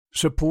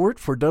Support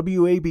for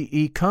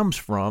WABE comes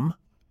from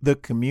the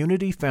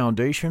Community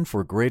Foundation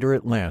for Greater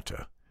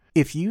Atlanta.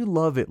 If you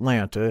love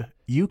Atlanta,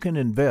 you can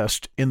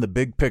invest in the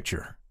big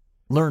picture.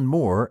 Learn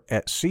more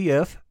at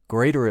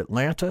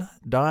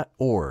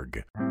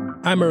cfgreateratlanta.org.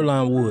 I'm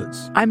Earlonne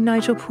Woods. I'm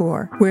Nigel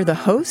Poor. We're the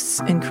hosts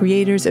and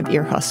creators of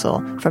Ear Hustle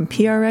from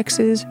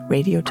PRX's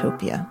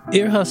Radiotopia.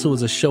 Ear Hustle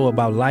is a show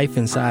about life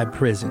inside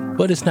prison,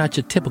 but it's not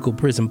your typical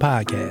prison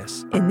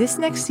podcast. In this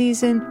next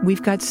season,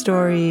 we've got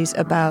stories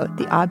about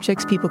the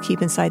objects people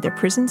keep inside their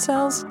prison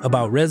cells,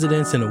 about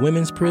residents in a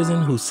women's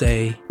prison who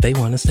say they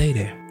want to stay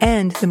there,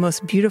 and the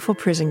most beautiful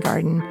prison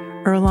garden.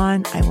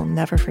 Earlonne, I will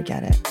never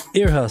forget it.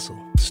 Ear Hustle.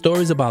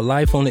 Stories about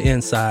life on the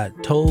inside,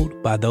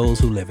 told by those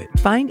who live it.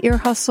 Find Ear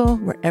Hustle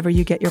wherever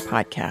you get your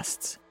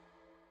podcasts.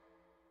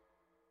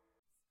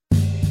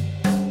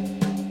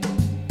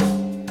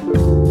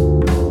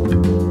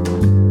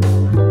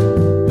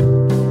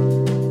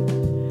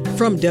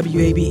 From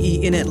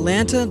WABE in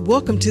Atlanta,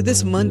 welcome to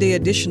this Monday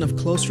edition of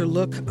Closer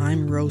Look.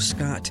 I'm Rose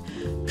Scott.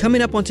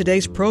 Coming up on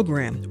today's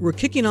program, we're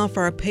kicking off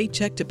our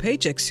Paycheck to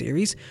Paycheck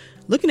series,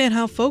 looking at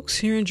how folks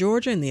here in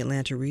Georgia and the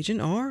Atlanta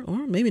region are,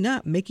 or maybe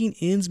not, making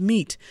ends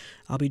meet.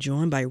 I'll be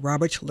joined by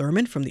Robert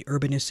Lerman from the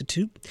Urban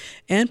Institute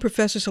and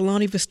Professor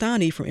Solani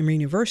Vastani from Emory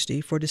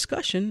University for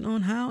discussion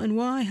on how and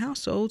why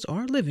households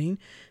are living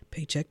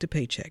paycheck to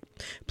paycheck.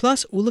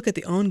 Plus, we'll look at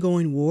the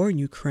ongoing war in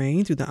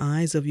Ukraine through the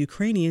eyes of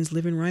Ukrainians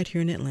living right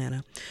here in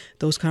Atlanta.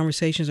 Those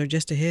conversations are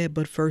just ahead,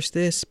 but first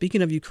this.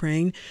 Speaking of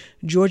Ukraine,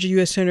 Georgia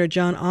U.S. Senator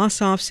Jon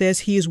Ossoff says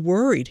he is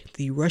worried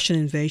the Russian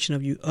invasion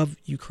of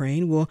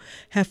Ukraine will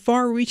have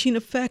far-reaching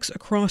effects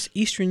across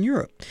Eastern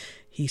Europe.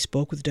 He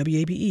spoke with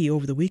WABE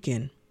over the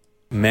weekend.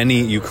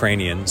 Many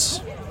Ukrainians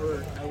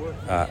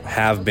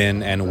have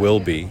been and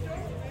will be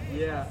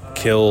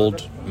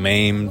killed,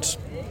 maimed,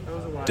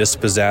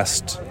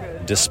 dispossessed,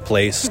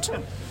 displaced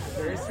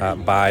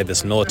by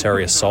this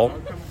military assault.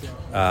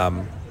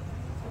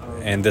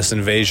 And this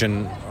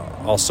invasion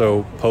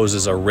also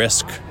poses a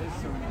risk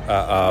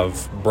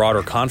of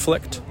broader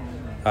conflict,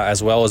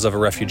 as well as of a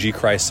refugee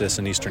crisis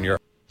in Eastern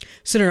Europe.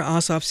 Senator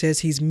Ossoff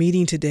says he's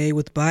meeting today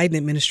with Biden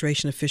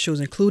administration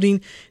officials,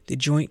 including the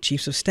Joint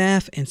Chiefs of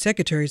Staff and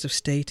Secretaries of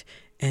State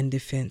and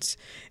Defense.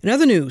 In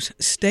other news,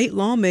 state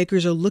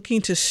lawmakers are looking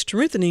to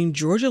strengthening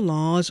Georgia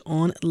laws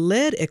on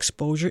lead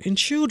exposure in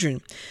children.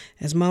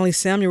 As Molly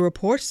Samuel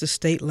reports, the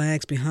state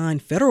lags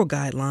behind federal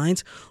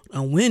guidelines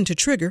on when to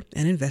trigger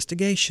an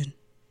investigation.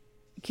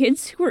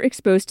 Kids who are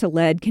exposed to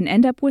lead can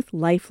end up with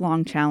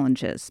lifelong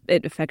challenges.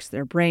 It affects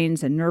their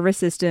brains and nervous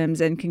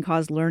systems and can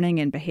cause learning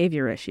and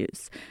behavior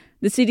issues.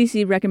 The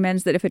CDC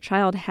recommends that if a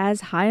child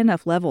has high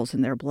enough levels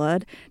in their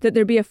blood, that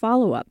there be a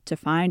follow-up to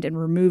find and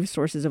remove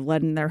sources of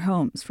lead in their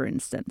homes, for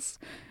instance.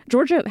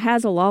 Georgia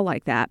has a law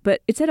like that,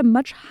 but it's at a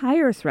much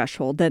higher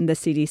threshold than the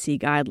CDC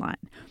guideline.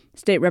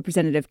 State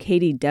Representative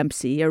Katie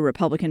Dempsey, a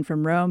Republican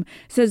from Rome,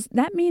 says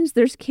that means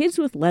there's kids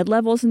with lead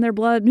levels in their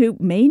blood who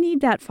may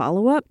need that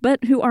follow-up,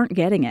 but who aren't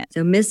getting it.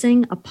 So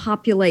missing a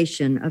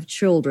population of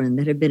children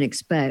that have been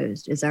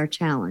exposed is our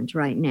challenge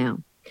right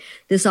now.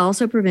 This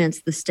also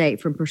prevents the state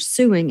from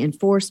pursuing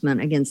enforcement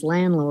against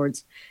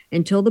landlords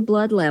until the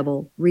blood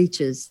level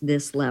reaches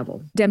this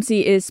level.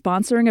 Dempsey is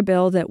sponsoring a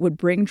bill that would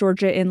bring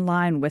Georgia in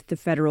line with the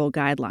federal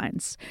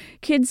guidelines.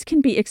 Kids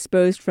can be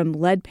exposed from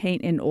lead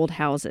paint in old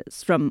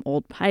houses, from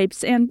old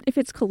pipes, and if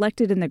it's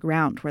collected in the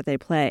ground where they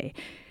play.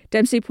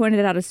 Dempsey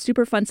pointed out a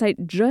Superfund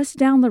site just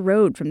down the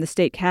road from the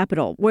state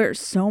capitol, where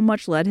so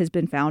much lead has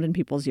been found in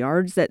people's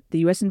yards that the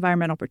U.S.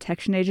 Environmental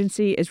Protection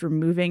Agency is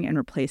removing and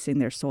replacing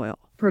their soil.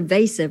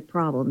 Pervasive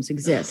problems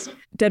exist.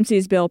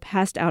 Dempsey's bill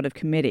passed out of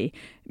committee.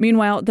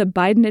 Meanwhile, the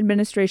Biden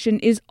administration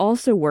is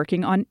also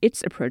working on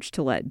its approach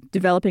to lead,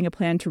 developing a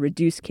plan to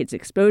reduce kids'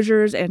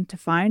 exposures and to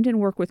find and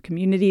work with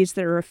communities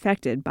that are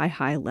affected by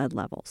high lead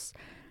levels.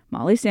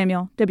 Molly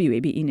Samuel,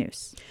 WABE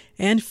News.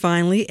 And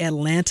finally,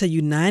 Atlanta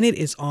United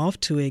is off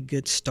to a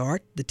good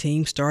start. The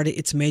team started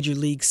its Major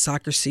League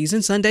Soccer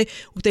season Sunday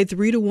with a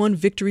 3-1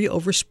 victory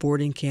over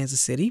Sporting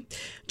Kansas City.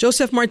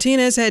 Joseph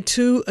Martinez had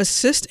 2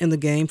 assists in the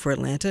game for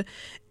Atlanta,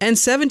 and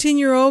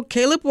 17-year-old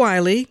Caleb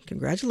Wiley,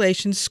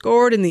 congratulations,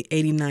 scored in the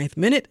 89th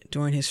minute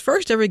during his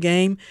first ever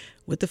game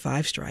with the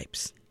Five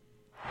Stripes.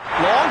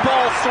 Long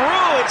ball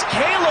through. It's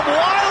Caleb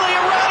Wiley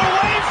around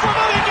away from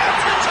him. He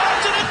gets the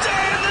touch of the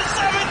day, and the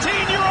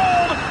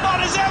 17-year-old on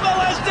his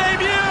MLS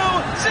debut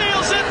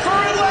seals it for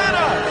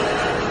Atlanta.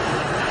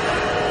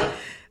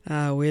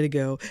 Way to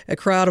go. A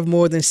crowd of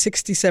more than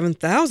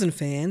 67,000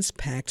 fans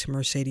packed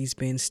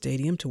Mercedes-Benz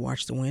Stadium to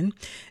watch the win.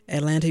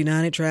 Atlanta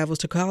United travels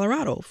to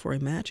Colorado for a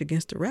match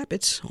against the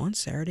Rapids on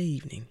Saturday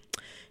evening.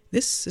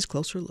 This is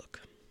Closer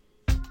Look.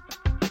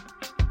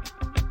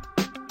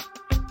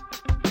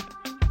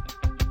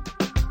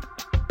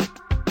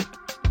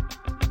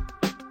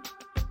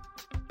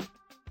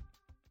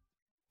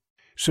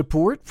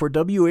 Support for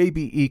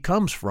WABE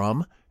comes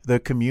from the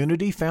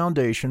Community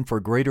Foundation for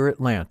Greater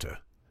Atlanta.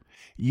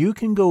 You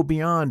can go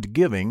beyond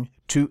giving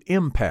to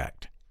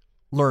impact.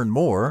 Learn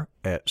more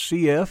at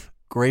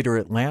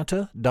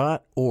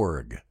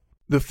cfgreateratlanta.org.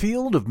 The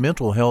field of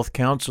mental health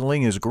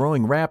counseling is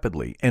growing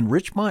rapidly, and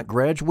Richmont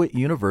Graduate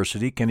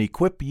University can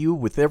equip you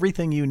with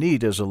everything you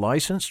need as a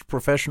licensed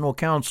professional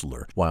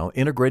counselor while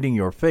integrating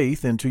your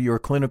faith into your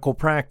clinical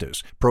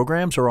practice.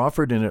 Programs are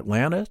offered in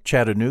Atlanta,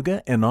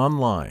 Chattanooga, and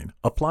online.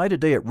 Apply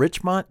today at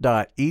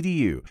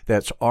richmont.edu.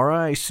 That's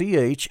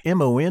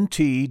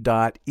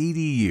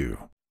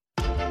RICHMONT.edu.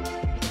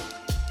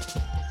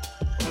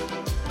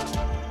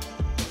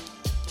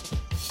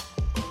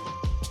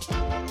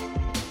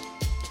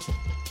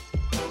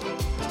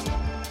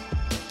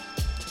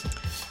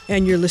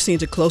 And you're listening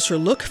to Closer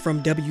Look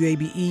from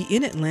WABE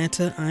in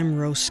Atlanta. I'm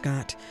Rose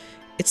Scott.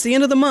 It's the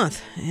end of the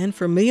month, and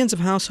for millions of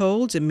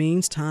households, it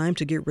means time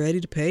to get ready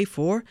to pay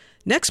for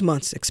next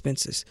month's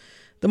expenses.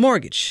 The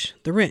mortgage,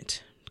 the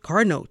rent,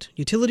 car note,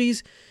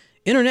 utilities,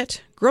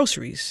 internet,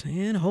 groceries,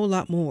 and a whole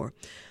lot more.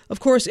 Of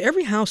course,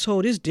 every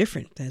household is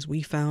different, as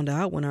we found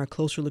out when our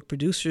Closer Look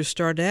producers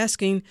started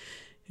asking,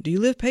 do you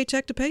live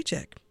paycheck to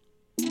paycheck?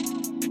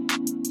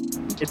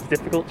 It's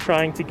difficult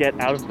trying to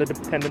get out of the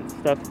dependent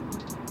stuff.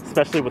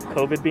 Especially with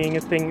COVID being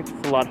a thing, it's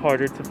a lot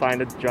harder to find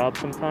a job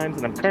sometimes.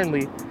 And I'm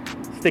currently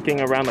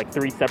sticking around like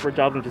 3 separate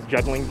jobs and just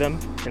juggling them.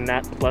 And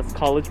that plus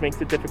college makes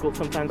it difficult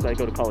sometimes. I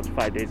go to college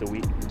 5 days a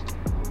week.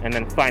 And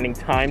then finding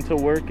time to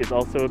work is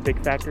also a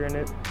big factor in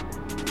it.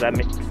 So that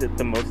makes it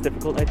the most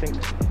difficult, I think.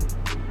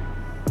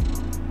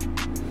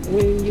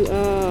 When you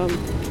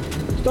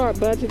start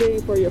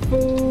budgeting for your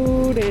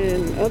food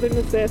and other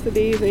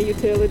necessities and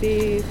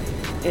utilities,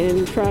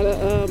 and try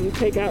to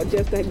take out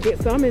just to get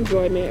some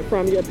enjoyment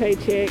from your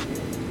paycheck,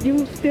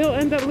 you still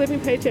end up living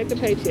paycheck to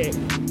paycheck.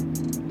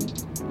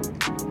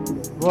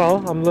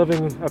 Well, I'm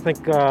living, I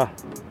think,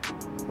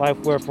 life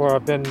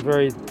wherefore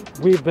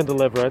we've been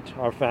deliberate,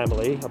 our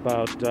family,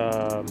 about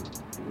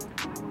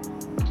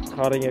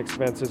cutting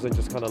expenses and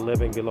just kind of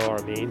living below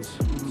our means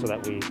so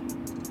that we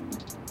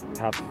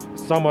have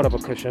somewhat of a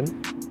cushion.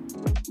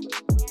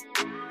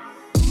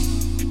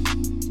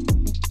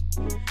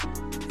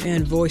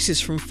 And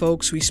voices from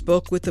folks we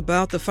spoke with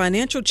about the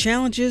financial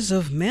challenges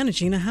of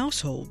managing a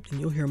household.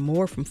 And you'll hear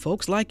more from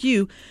folks like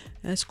you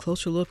as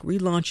Closer Look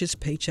relaunches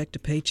Paycheck to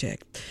Paycheck.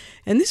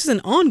 And this is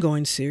an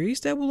ongoing series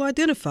that will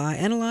identify,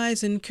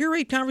 analyze, and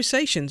curate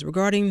conversations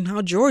regarding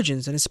how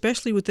Georgians, and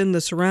especially within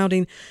the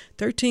surrounding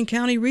 13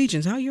 county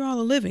regions, how you all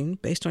are living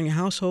based on your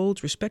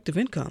household's respective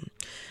income.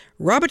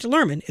 Robert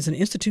Lerman is an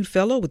Institute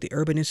Fellow with the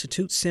Urban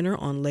Institute Center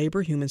on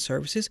Labor Human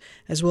Services,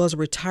 as well as a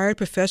retired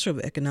professor of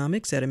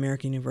economics at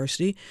American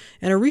University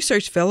and a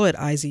research fellow at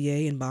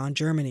IZA in Bonn,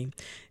 Germany.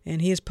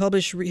 And his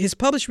published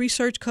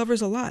research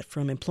covers a lot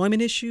from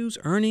employment issues,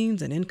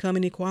 earnings and income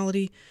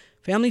inequality,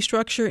 family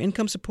structure,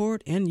 income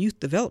support, and youth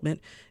development,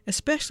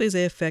 especially as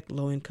they affect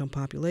low-income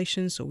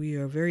populations. So we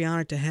are very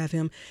honored to have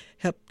him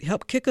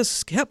help kick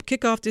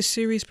off this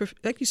series.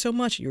 Thank you so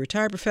much. You're a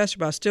retired professor,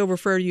 but I still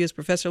refer to you as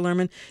Professor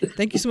Lerman.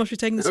 Thank you so much for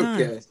taking the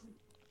time. Okay.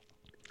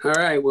 All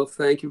right. Well,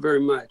 thank you very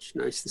much.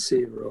 Nice to see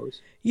you,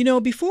 Rose. You know,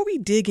 before we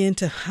dig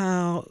into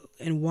how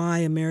and why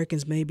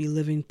Americans may be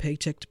living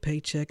paycheck to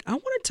paycheck, I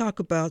want to talk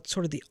about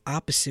sort of the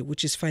opposite,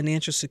 which is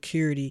financial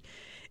security.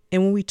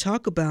 And when we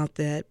talk about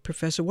that,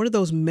 Professor, what are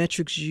those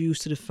metrics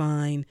used to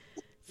define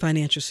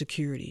financial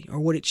security, or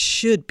what it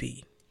should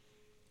be?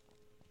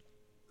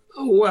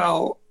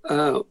 Well,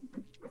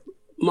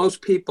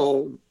 most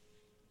people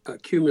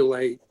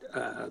accumulate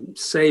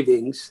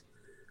savings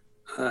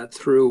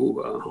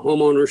through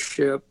home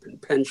ownership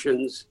and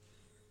pensions,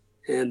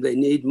 and they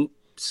need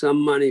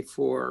some money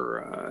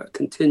for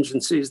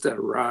contingencies that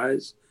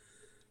arise.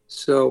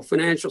 So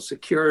financial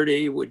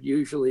security would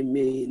usually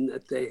mean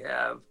that they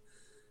have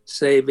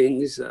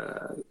savings,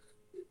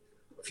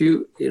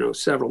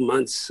 several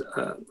months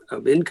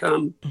of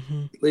income,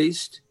 at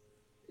least,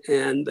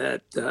 and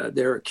that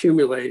they're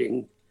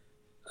accumulating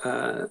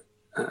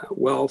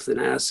wealth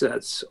and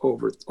assets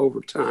over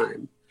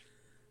time.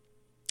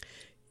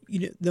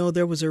 You know,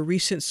 there was a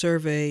recent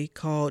survey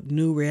called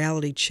New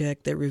Reality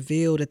Check that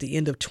revealed at the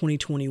end of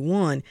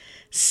 2021,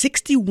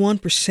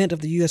 61%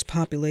 of the U.S.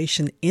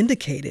 population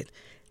indicated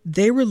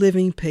they were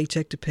living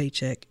paycheck to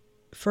paycheck.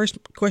 First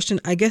question,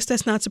 I guess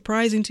that's not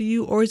surprising to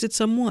you, or is it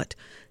somewhat?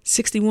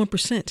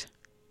 61%.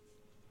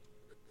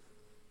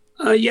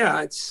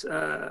 Yeah, it's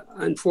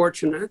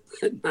unfortunate,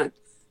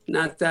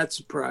 not that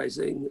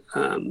surprising.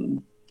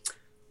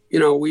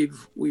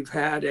 We've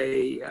had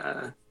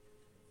a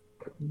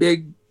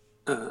big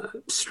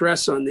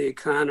stress on the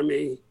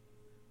economy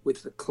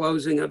with the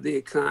closing of the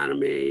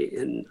economy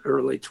in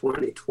early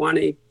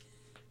 2020,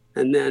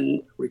 and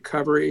then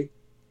recovery.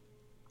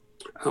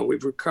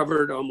 We've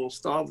recovered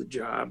almost all the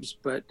jobs,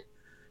 but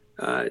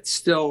it's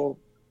still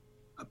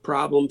a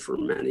problem for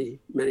many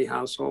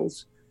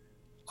households.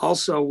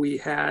 Also, we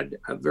had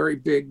a very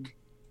big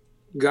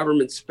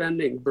government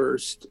spending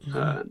burst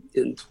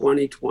in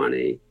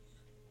 2020,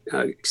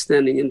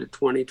 extending into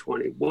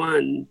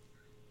 2021,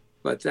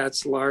 but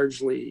that's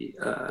largely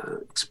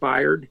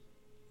expired.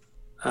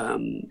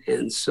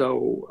 And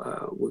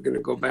so we're going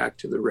to go back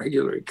to the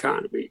regular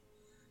economy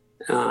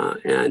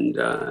and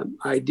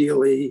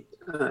ideally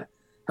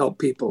help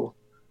people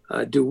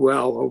do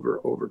well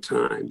over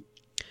time.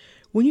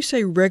 When you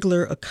say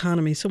regular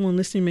economy, someone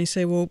listening may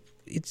say, well,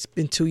 it's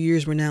been 2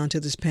 years we're now into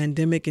this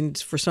pandemic, and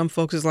for some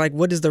folks it's like,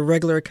 what does the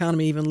regular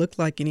economy even look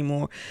like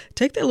anymore?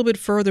 Take that a little bit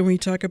further when you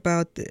talk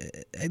about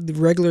the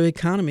regular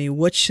economy.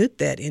 What should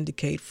that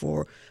indicate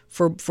for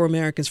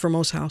Americans, for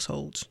most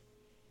households?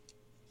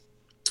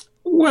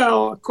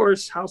 Well, of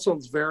course,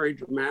 households vary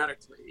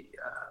dramatically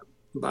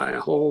by a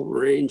whole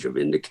range of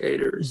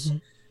indicators. Mm-hmm.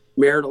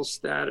 Marital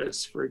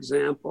status, for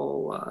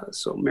example,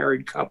 so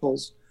married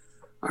couples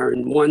are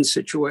in one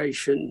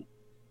situation.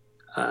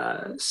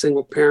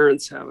 Single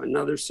parents have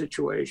another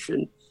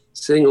situation.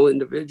 Single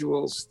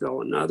individuals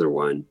still another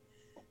one.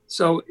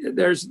 So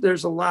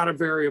there's a lot of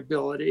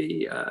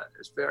variability.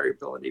 There's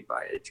variability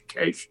by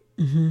education,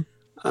 mm-hmm.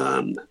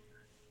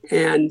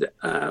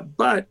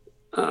 But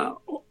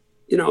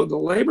the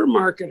labor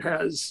market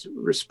has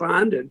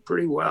responded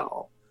pretty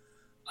well,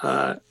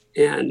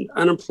 and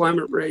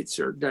unemployment rates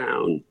are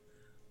down.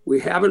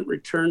 We haven't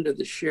returned to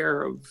the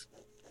share of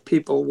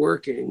people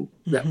working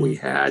that mm-hmm. we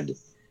had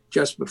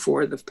just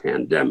before the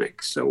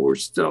pandemic. So we're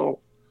still,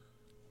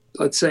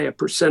 let's say, a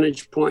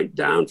percentage point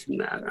down from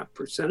that. A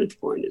percentage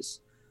point is,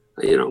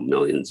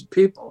 millions of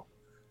people.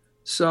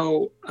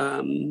 So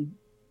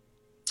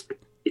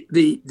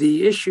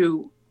the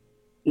issue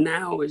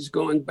now is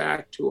going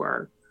back to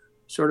our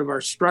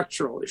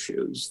structural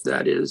issues.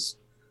 That is,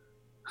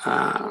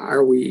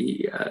 are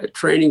we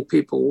training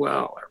people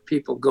well? Are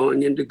people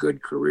going into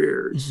good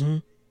careers?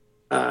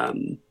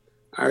 Mm-hmm.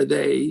 Are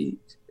they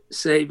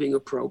saving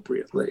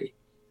appropriately?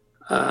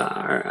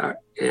 There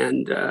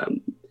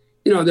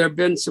have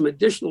been some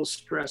additional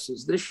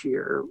stresses this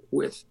year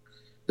with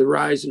the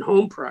rise in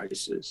home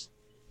prices.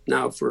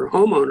 Now, for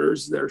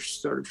homeowners, they're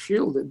sort of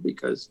shielded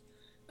because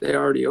they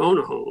already own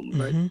a home.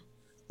 Mm-hmm. But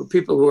for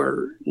people who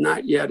are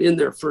not yet in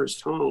their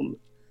first home,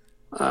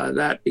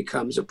 that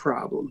becomes a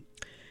problem.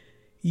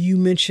 You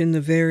mentioned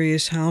the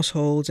various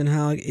households and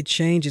how it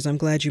changes. I'm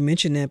glad you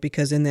mentioned that,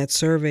 because in that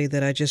survey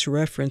that I just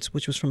referenced,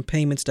 which was from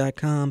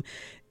Payments.com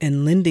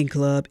and Lending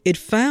Club, it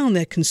found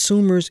that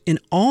consumers in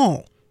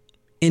all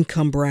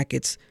income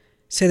brackets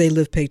say they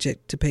live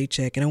paycheck to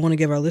paycheck. And I want to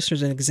give our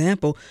listeners an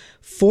example.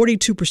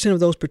 42% of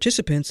those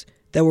participants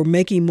that were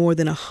making more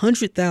than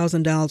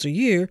 $100,000 a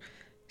year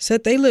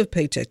said they live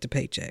paycheck to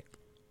paycheck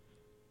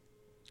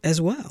as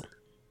well.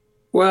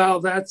 Well,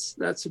 that's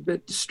a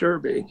bit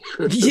disturbing.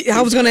 Yeah,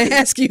 I was going to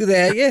ask you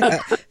that. Yeah.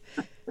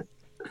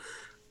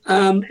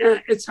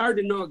 It's hard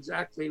to know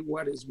exactly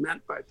what is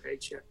meant by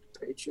paycheck to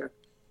paycheck.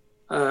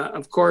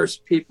 Of course,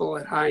 people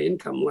at high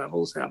income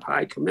levels have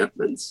high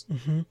commitments.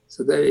 Mm-hmm.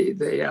 So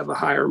they have a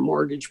higher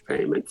mortgage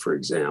payment, for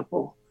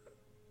example.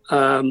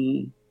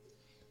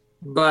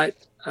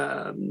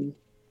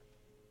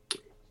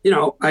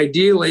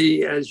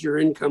 Ideally, as your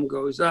income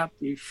goes up,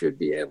 you should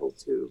be able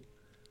to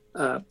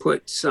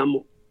put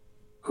some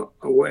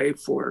away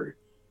for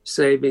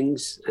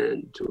savings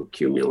and to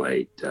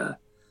accumulate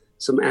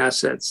some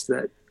assets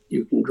that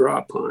you can draw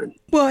upon.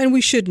 Well, and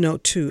we should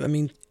note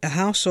too, a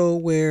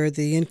household where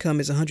the income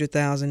is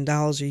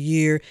 $100,000 a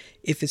year,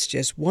 if it's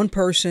just one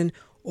person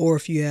or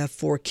if you have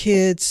 4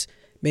 kids,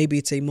 maybe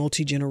it's a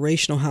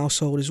multi-generational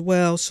household as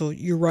well. So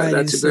you're right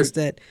in the sense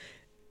that,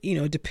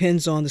 it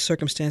depends on the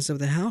circumstance of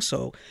the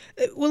household.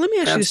 Well, let me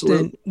ask you this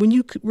then. When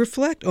you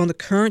reflect on the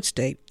current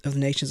state of the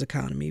nation's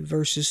economy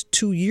versus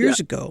 2 years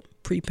ago,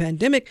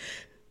 pre-pandemic,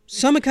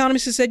 some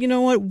economists have said, you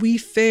know what, we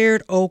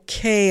fared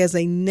okay as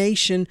a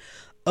nation.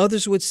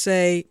 Others would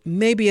say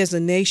maybe as a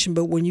nation,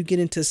 but when you get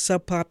into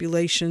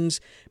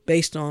subpopulations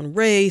based on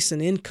race and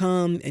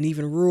income and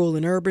even rural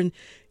and urban,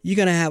 you're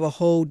going to have a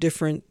whole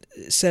different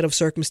set of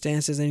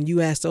circumstances. And you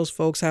ask those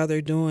folks how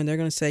they're doing, they're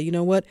going to say, you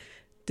know what,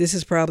 this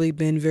has probably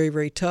been very,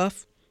 very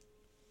tough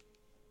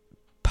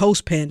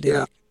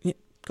post-pandemic. Yeah.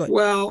 Go ahead.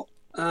 Well,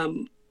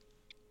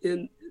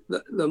 in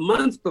the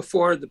month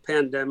before the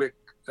pandemic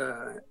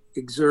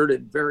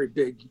exerted very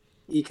big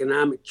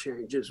economic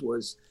changes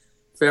was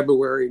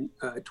February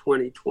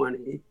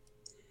 2020.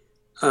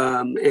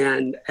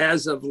 And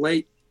as of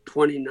late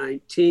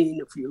 2019,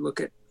 if you look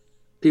at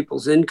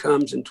people's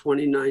incomes in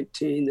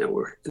 2019,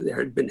 there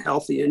had been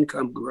healthy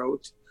income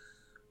growth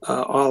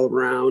all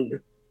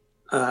around.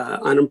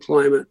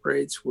 Unemployment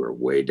rates were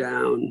way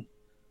down,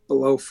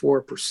 below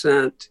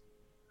 4%,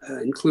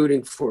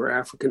 including for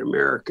African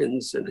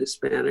Americans and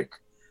Hispanic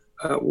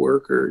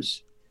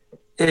workers.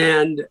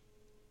 And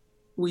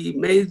we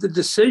made the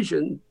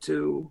decision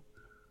to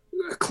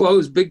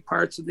close big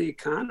parts of the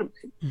economy.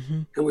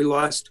 Mm-hmm. And we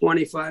lost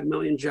 25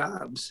 million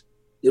jobs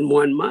in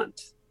 1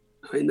 month.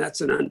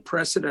 That's an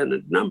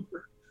unprecedented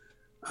number.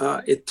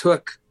 It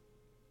took,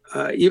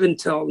 even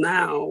till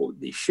now,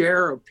 the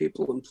share of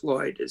people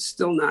employed is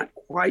still not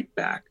quite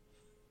back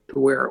to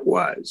where it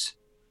was.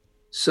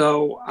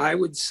 So I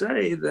would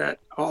say that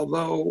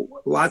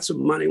although lots of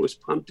money was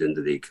pumped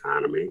into the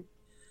economy,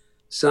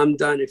 some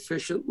done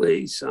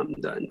efficiently, some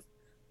done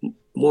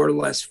more or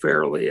less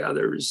fairly,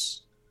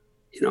 others,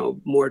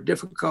 more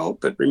difficult.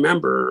 But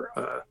remember,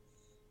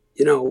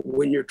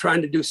 when you're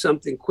trying to do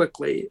something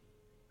quickly,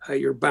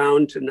 you're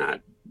bound to not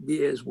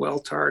be as well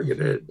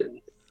targeted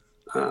and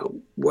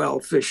well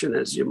efficient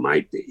as you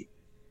might be.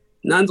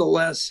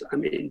 Nonetheless, I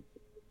mean,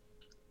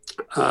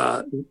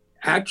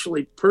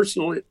 actually,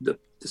 personally, the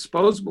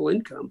disposable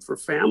income for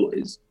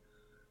families,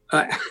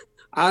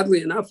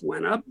 oddly enough,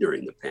 went up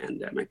during the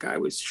pandemic. I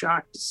was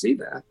shocked to see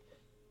that,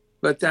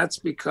 but that's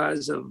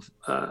because of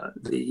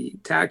the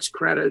tax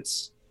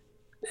credits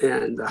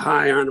and the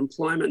high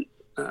unemployment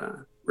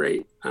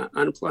rate,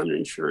 unemployment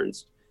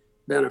insurance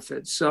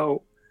benefits.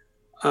 So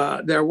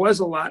there was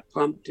a lot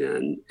pumped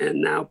in,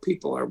 and now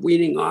people are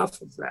weaning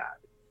off of that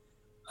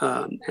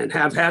and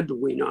have had to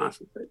wean off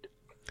of it.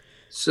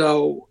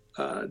 So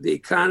the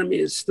economy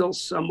is still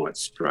somewhat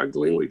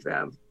struggling. We've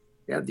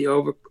had the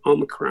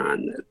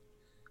Omicron that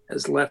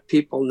has left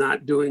people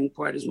not doing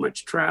quite as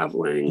much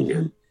traveling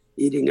and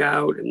eating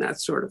out and that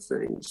sort of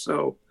thing.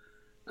 So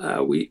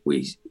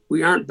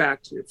we aren't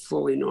back to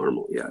fully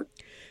normal yet.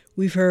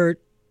 We've heard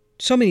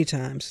so many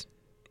times,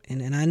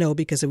 and I know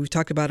because we've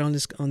talked about on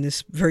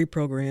this very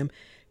program,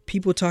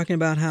 people talking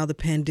about how the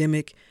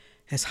pandemic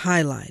has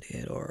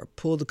highlighted or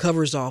pulled the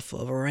covers off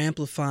of or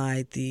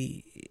amplified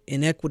the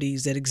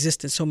inequities that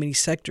exist in so many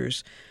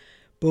sectors.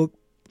 But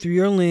through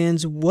your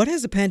lens, what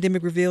has the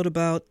pandemic revealed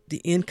about the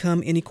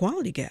income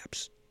inequality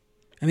gaps?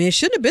 I mean, it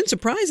shouldn't have been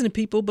surprising to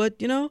people, but,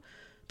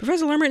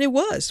 Professor Lerman, it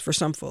was for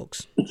some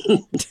folks.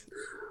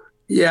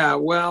 Yeah,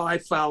 well, I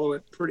follow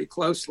it pretty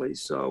closely,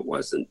 so it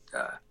wasn't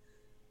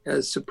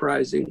as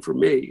surprising for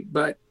me.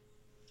 But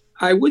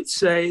I would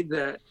say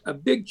that a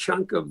big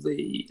chunk of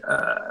the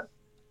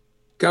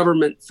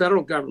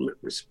federal government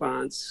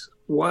response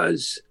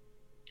was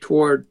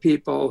toward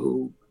people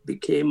who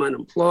became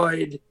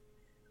unemployed.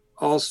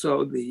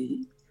 Also,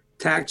 the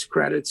tax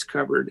credits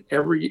covered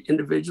every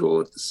individual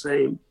with the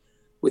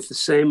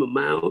same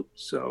amount.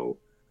 So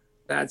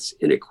that's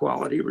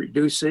inequality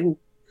reducing.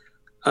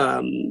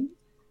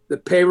 The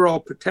payroll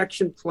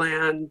protection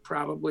plan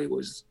probably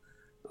was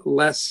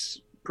less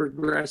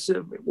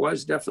progressive. It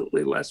was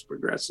definitely less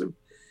progressive.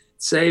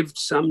 It saved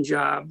some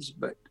jobs,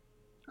 but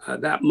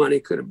that money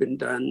could have been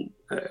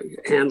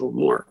handled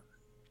more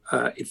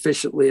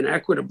efficiently and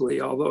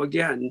equitably. Although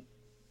again,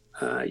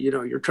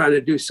 you're trying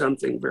to do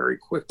something very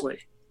quickly.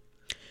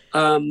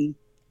 And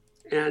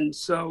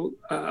so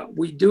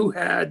we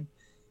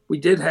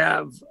did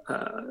have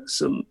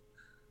some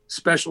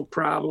special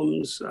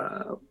problems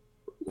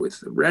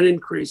with the rent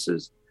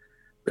increases,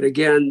 but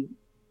again,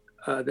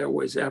 there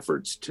was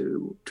efforts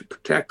to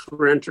protect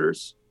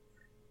renters.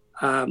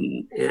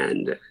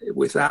 And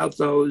without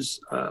those,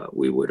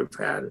 we would have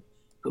had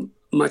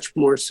much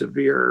more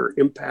severe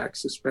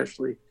impacts,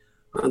 especially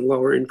on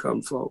lower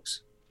income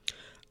folks.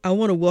 I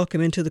want to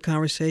welcome into the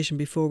conversation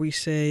before we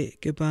say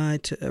goodbye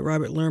to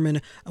Robert Lerman.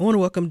 I want to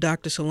welcome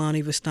Dr.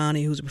 Saloni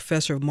Vastani, who's a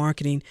professor of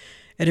marketing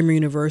at Emory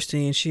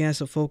University, and she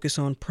has a focus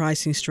on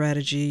pricing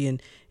strategy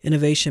and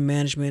innovation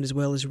management, as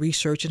well as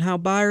research and how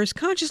buyers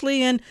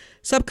consciously and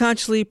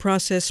subconsciously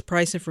process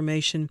price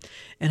information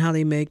and how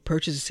they make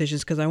purchase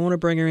decisions. Because I want to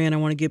bring her in. I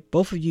want to get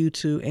both of you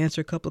to answer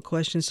a couple of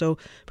questions. So,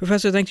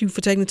 Professor, thank you for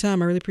taking the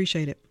time. I really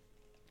appreciate it.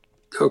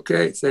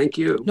 Okay, thank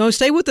you. No,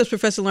 stay with us,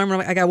 Professor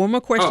Lerman. I got one more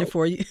question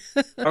for you.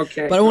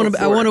 Okay. But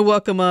I want to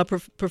welcome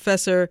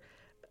Professor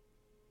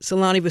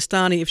Saloni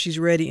Vastani, if she's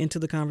ready, into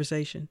the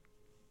conversation.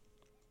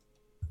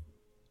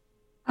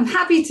 I'm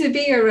happy to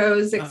be here,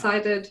 Rose.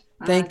 Excited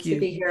thank you. To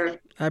be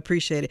here. I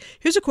appreciate it.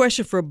 Here's a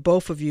question for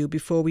both of you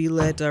before we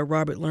let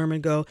Robert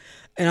Lerman go.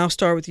 And I'll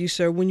start with you,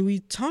 sir. When we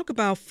talk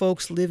about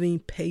folks living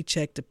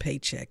paycheck to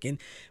paycheck, and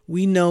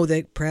we know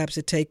that perhaps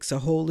it takes a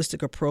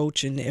holistic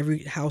approach and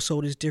every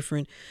household is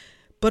different,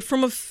 but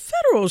from a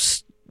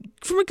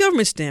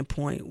government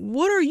standpoint,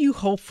 what are you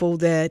hopeful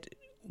that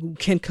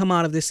can come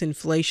out of this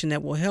inflation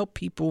that will help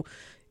people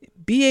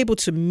be able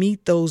to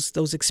meet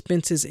those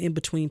expenses in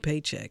between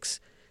paychecks?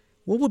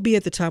 What would be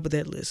at the top of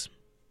that list?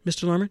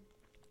 Mr. Lerman?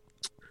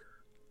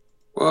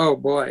 Oh,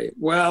 boy.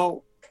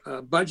 Well,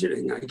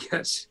 budgeting, I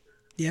guess.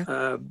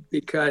 Yeah.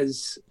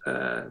 Because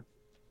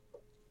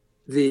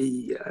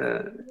the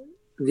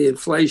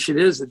inflation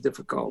is a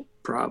difficult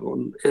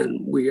problem,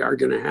 and we are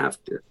going to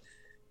have to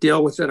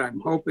deal with it.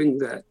 I'm hoping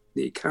that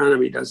the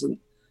economy doesn't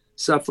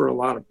suffer a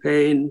lot of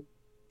pain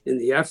in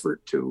the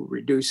effort to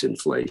reduce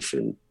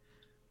inflation.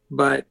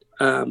 But,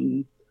 I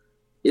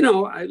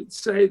would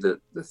say that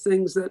the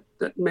things that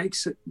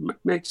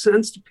make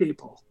sense to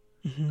people,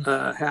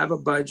 have a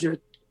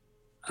budget,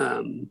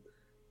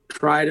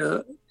 try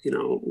to,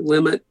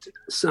 limit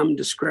some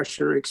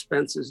discretionary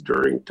expenses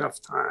during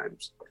tough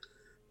times,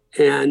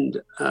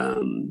 and,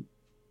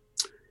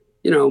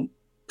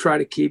 try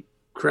to keep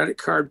credit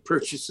card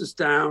purchases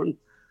down.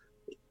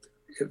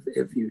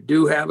 If you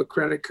do have a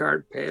credit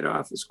card, pay it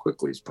off as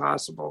quickly as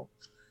possible.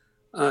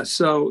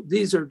 So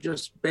these are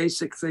just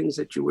basic things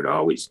that you would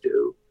always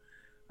do.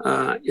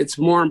 It's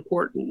more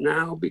important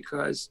now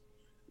because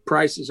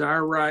prices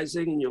are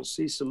rising, and you'll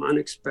see some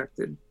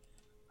unexpected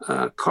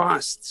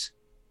costs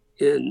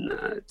in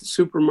the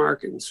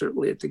supermarket and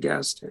certainly at the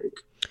gas tank.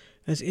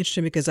 That's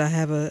interesting because I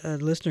have a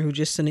listener who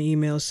just sent an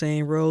email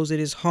saying, Rose, it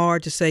is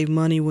hard to save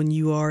money when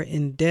you are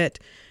in debt.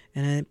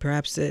 And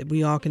perhaps that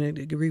we all can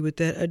agree with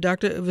that.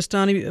 Dr.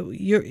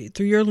 Vastani,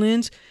 through your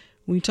lens,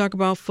 when you talk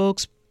about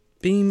folks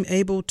being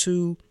able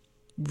to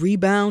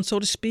rebound, so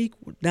to speak,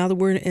 now that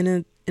we're in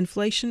an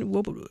inflation,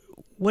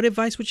 what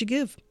advice would you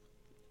give?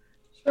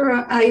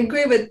 Sure, I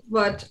agree with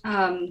what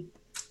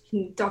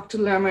Dr.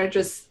 Lermer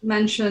just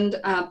mentioned.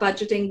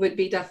 Budgeting would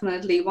be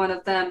definitely one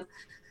of them.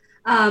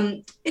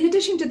 In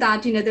addition to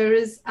that, there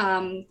is,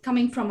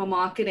 coming from a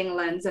marketing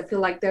lens, I feel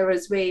like there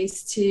is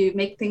ways to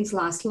make things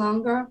last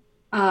longer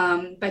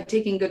by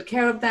taking good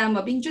care of them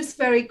or being just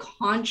very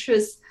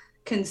conscious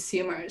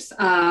consumers.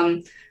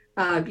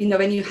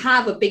 When you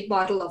have a big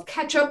bottle of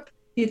ketchup,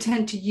 you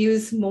tend to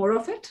use more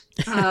of it.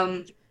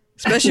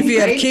 Especially if you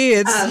have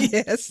kids,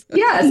 yes.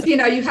 Yes,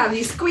 you have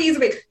you squeeze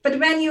it. But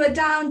when you are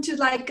down to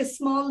like a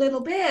small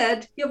little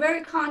bit, you're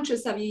very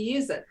conscious of you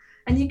use it.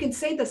 And you can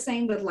say the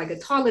same with like a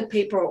toilet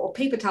paper or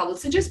paper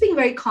towels. So just being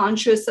very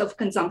conscious of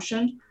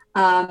consumption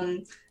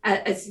so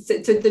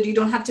that you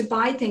don't have to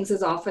buy things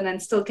as often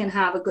and still can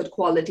have a good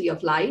quality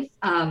of life.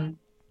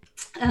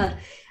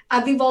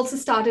 We've also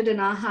started in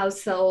our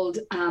household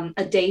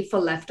a day for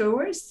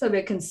leftovers. So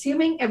we're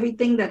consuming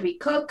everything that we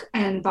cook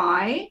and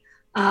buy.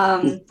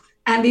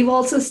 And we've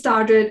also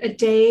started a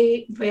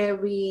day where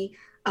we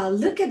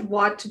look at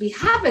what we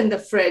have in the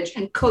fridge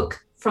and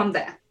cook from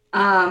there.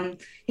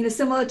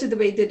 Similar to the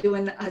way they do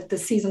in the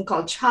season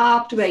called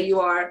Chopped, where you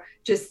are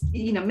just,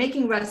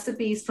 making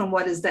recipes from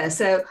what is there.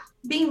 So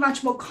being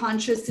much more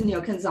conscious in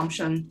your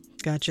consumption.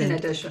 Gotcha. In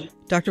addition.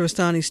 Dr.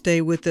 Vastani,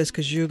 stay with us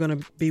because you're going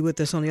to be with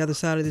us on the other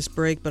side of this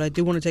break. But I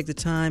do want to take the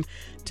time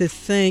to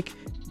thank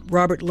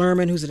Robert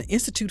Lerman, who's an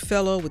Institute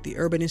Fellow with the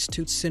Urban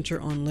Institute Center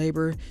on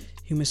Labor,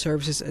 Human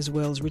Services, as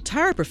well as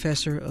retired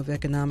professor of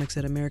economics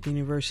at American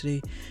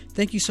University.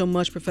 Thank you so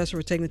much, Professor,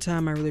 for taking the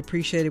time. I really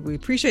appreciate it. We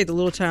appreciate the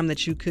little time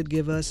that you could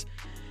give us.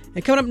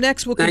 And coming up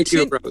next, we'll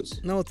continue. Thank you,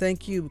 Rose. No,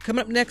 thank you.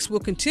 Coming up next,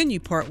 we'll continue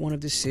part one of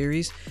this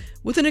series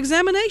with an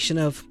examination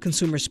of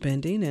consumer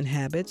spending and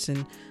habits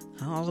and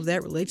how all of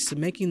that relates to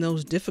making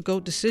those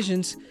difficult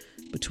decisions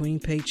between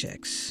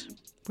paychecks.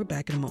 We're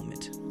back in a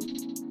moment.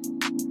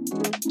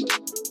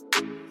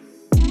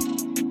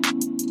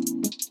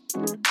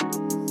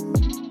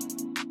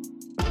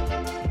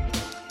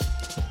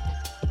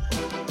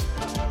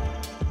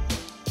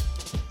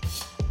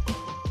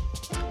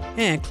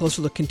 And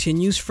Closer Look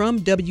continues from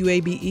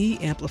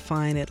WABE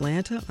Amplifying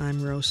Atlanta.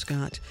 I'm Rose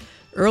Scott.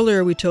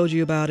 Earlier, we told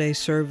you about a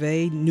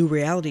survey, New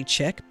Reality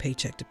Check,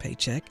 Paycheck to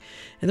Paycheck.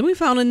 And then we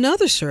found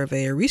another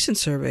survey, a recent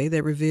survey,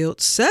 that revealed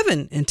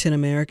 7 in 10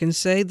 Americans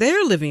say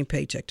they're living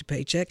paycheck to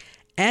paycheck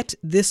at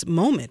this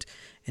moment.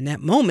 And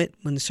that moment,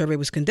 when the survey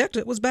was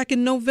conducted, was back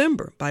in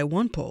November by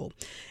one poll.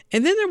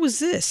 And then there was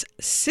this,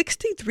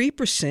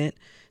 63%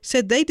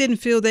 said they didn't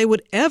feel they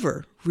would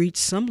ever reach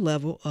some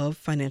level of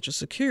financial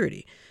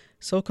security.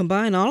 So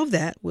combine all of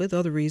that with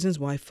other reasons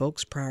why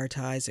folks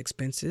prioritize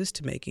expenses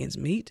to make ends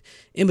meet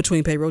in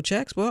between payroll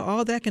checks. Well,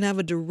 all that can have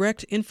a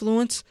direct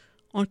influence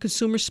on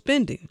consumer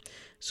spending.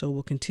 So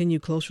we'll continue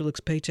Closer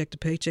Look's Paycheck to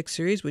Paycheck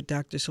series with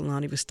Dr.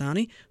 Saloni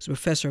Vastani, who's a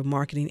professor of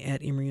marketing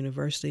at Emory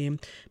University.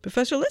 And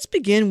Professor, let's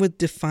begin with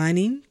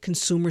defining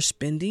consumer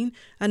spending.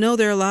 I know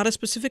there are a lot of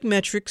specific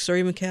metrics or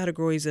even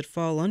categories that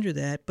fall under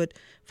that, but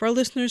for our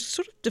listeners,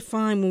 sort of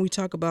define when we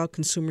talk about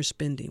consumer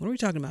spending. What are we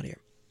talking about here?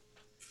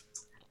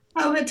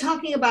 We're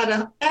talking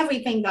about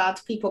everything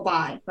that people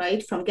buy,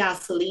 right? From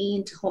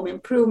gasoline to home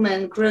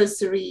improvement,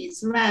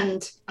 groceries,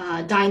 rent,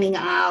 dining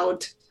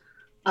out,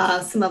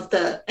 some of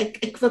the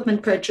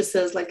equipment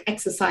purchases like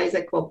exercise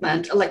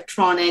equipment,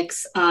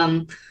 electronics.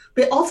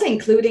 We're also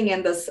including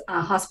in this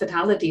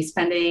hospitality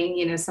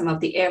spending, some of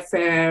the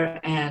airfare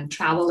and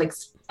travel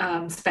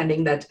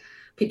spending that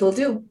people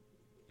do.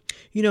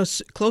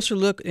 Closer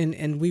Look,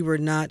 and we were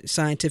not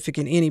scientific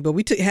in any, but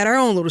we had our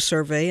own little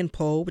survey and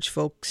poll, which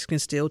folks can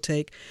still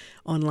take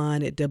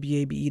online at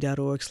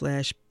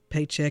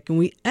wabe.org/paycheck. And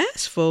we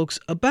asked folks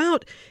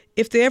about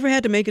if they ever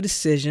had to make a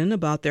decision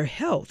about their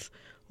health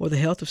or the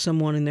health of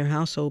someone in their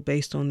household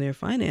based on their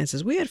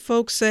finances. We had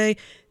folks say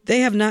they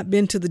have not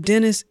been to the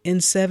dentist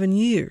in 7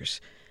 years.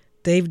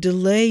 They've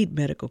delayed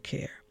medical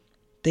care.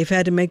 They've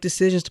had to make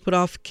decisions to put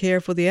off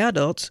care for the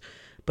adults,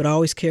 but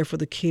always care for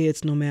the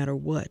kids no matter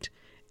what.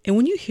 And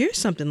when you hear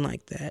something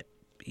like that,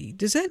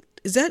 is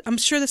that I'm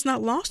sure that's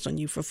not lost on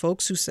you for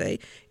folks who say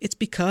it's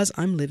because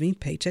I'm living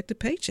paycheck to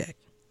paycheck.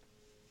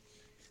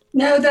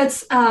 No,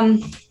 that's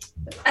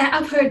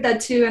I've heard that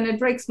too, and it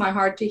breaks my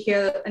heart to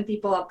hear and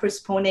people are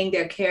postponing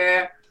their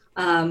care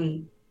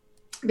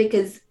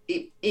because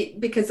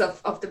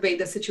of the way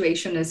the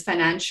situation is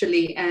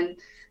financially, and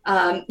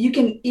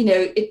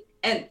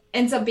it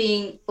ends up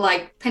being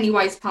like penny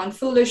wise pound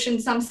foolish in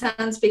some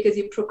sense, because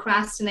you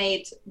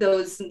procrastinate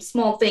those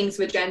small things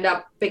which end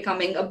up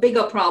becoming a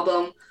bigger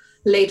problem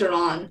later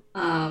on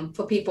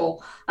for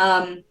people.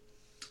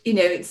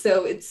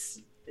 So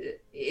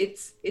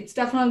it's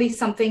definitely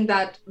something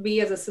that we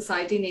as a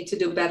society need to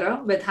do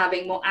better with,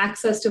 having more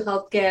access to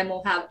healthcare,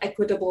 more have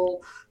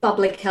equitable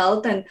public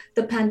health. And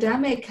the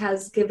pandemic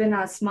has given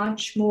us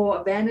much more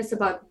awareness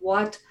about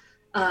what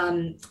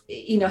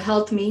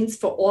health means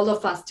for all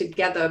of us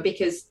together,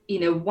 because,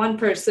 one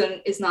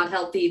person is not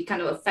healthy, it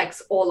kind of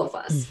affects all of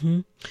us.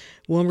 Mm-hmm.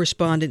 One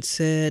respondent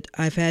said,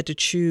 I've had to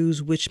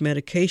choose which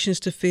medications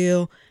to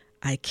fill.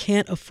 I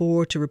can't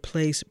afford to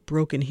replace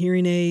broken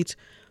hearing aids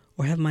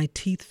or have my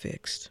teeth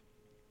fixed.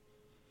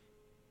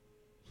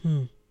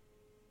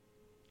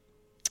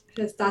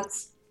 Because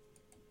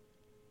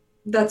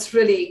that's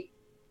really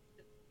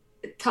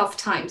tough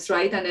times,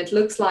 right? And it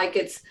looks like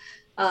it's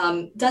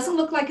doesn't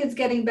look like it's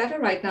getting better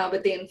right now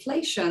with the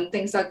inflation.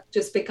 Things are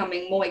just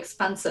becoming more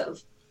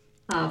expensive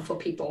for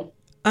people.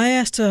 I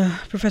asked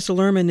Professor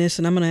Lerman this,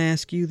 and I'm going to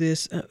ask you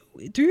this.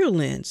 Through your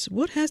lens,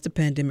 what has the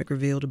pandemic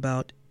revealed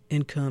about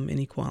income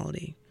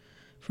inequality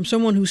from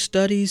someone who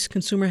studies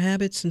consumer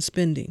habits and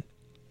spending?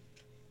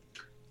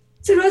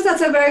 So, Rose,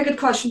 that's a very good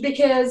question,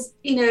 because,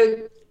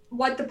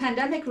 what the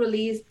pandemic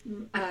released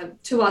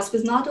to us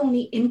was not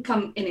only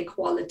income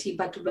inequality,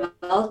 but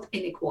wealth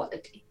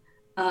inequality.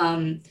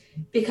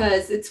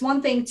 Because it's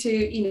one thing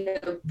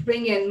to,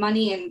 bring in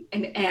money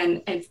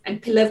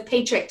and live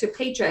paycheck to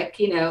paycheck,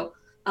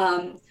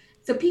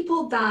 so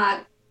people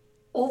that,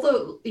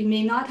 although you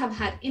may not have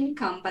had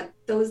income, but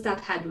those that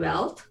had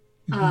wealth,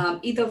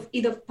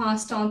 either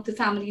passed on to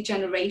family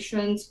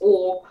generations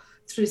or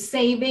through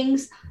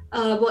savings,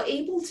 were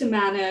able to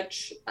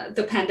manage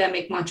the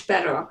pandemic much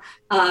better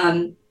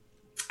and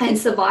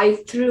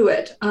survive through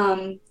it.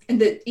 And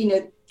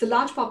the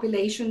large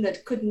population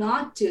that could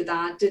not do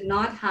that, did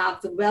not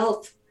have the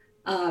wealth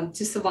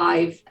to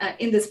survive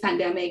in this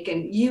pandemic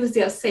and use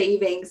their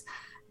savings,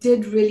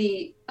 did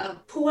really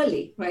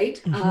poorly,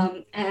 right?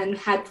 And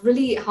had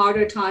really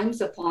harder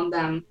times upon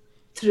them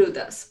through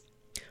this.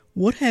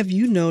 What have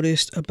you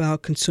noticed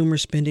about consumer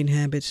spending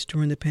habits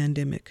during the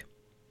pandemic?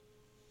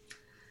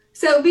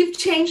 So we've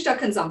changed our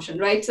consumption,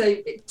 right? So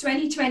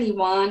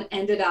 2021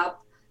 ended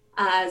up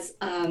as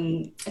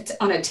on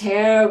a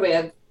tear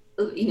with,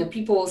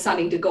 people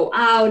starting to go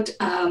out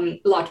a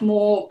lot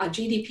more. Our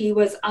GDP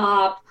was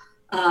up.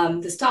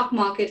 The stock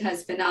market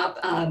has been up.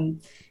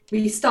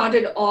 We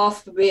started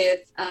off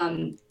with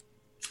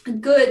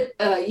good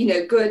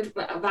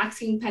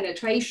vaccine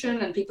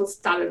penetration, and people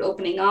started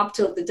opening up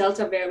till the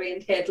Delta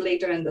variant hit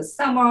later in the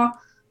summer,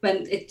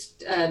 when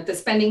the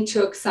spending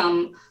took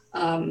some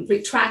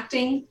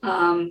retracting.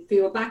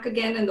 We were back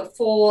again in the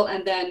fall,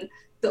 and then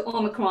the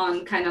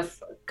Omicron kind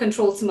of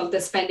controlled some of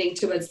the spending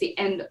towards the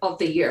end of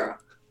the year.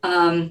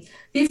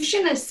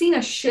 We've seen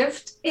a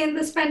shift in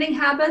the spending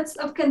habits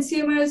of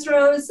consumers,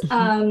 Rose.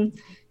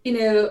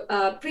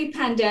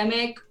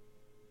 Pre-pandemic,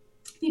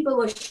 people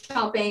were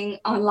shopping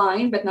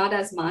online, but not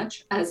as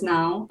much as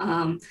now.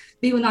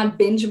 We were not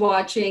binge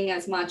watching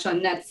as much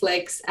on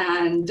Netflix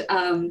and,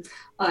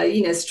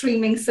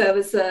 streaming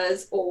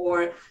services,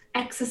 or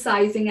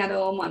exercising at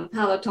home on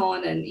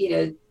Peloton, and,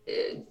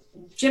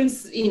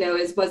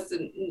 gyms, was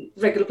a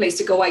regular place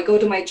to go. I go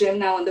to my gym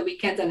now on the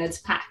weekends and it's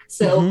packed.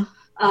 So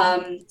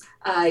the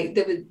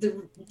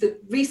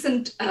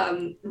recent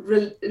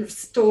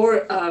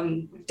store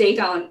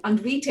data on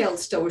retail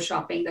store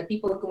shopping, that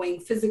people are going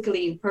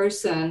physically in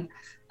person,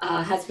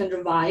 has been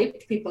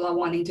revived. People are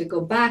wanting to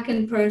go back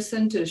in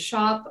person to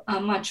shop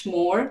much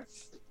more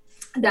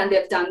than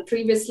they've done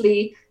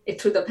previously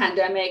through the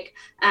pandemic,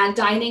 and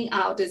dining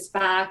out is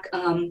back.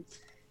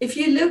 If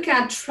you look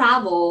at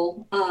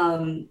travel,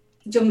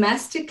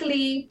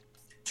 domestically,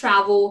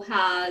 travel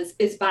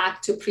is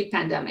back to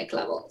pre-pandemic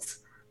levels.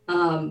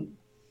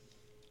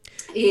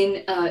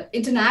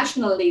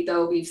 Internationally,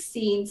 though, we've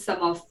seen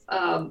some of,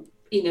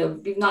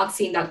 we've not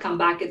seen that come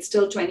back. It's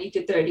still 20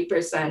 to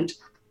 30%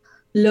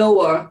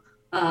 lower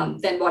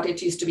than what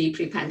it used to be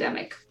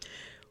pre-pandemic.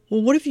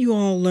 Well, what have you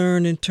all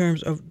learned in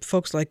terms of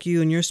folks like you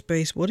in your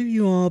space? What have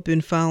you all been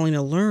following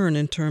to learn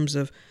in terms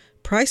of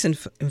price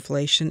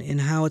inflation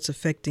and how it's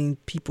affecting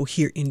people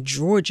here in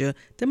Georgia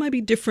that might be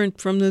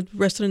different from the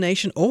rest of the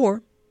nation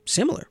or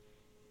similar?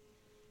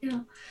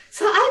 Yeah.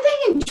 So I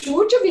think in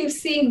Georgia, we've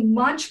seen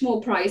much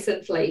more price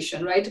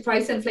inflation, right? The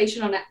price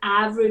inflation on an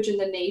average in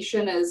the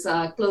nation is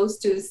close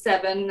to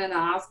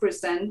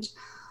 7.5%.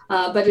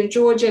 But in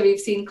Georgia, we've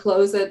seen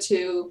closer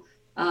to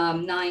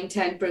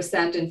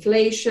 9-10%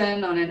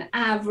 inflation on an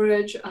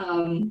average.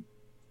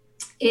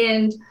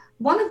 And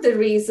one of the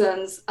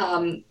reasons,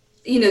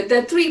 there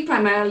are three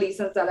primary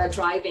reasons that are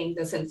driving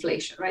this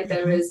inflation, right?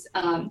 There is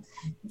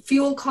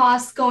fuel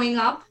costs going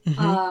up,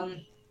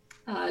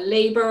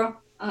 labor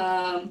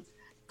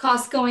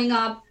costs going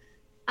up,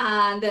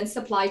 and then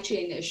supply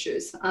chain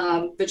issues,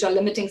 which are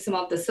limiting some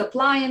of the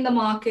supply in the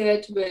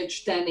market,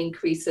 which then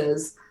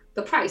increases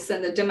the price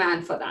and the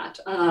demand for that.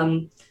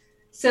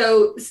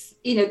 So,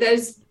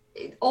 there's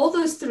all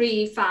those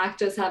three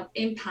factors have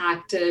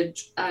impacted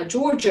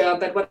Georgia.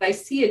 But what I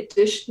see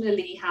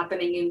additionally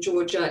happening in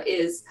Georgia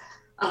is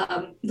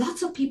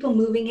lots of people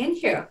moving in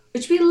here,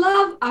 which we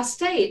love our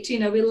state.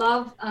 We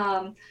love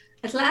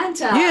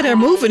Atlanta. Yeah, they're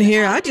moving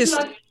here. I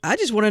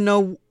just want to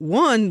know,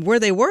 one, where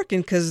they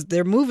working, because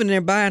they're moving,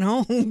 they're buying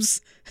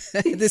homes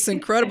at this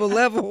incredible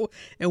level.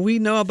 And we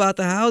know about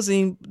the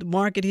housing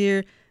market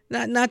here.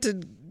 Not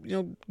to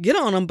get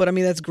on them. But I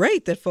mean, that's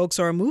great that folks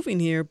are moving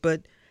here.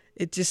 But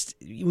it just,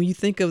 when you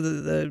think of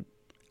the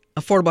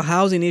affordable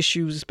housing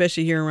issues,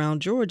 especially here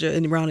around Georgia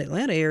and around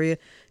Atlanta area,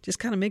 just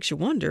kind of makes you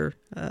wonder.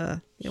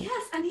 Yes,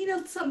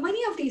 and so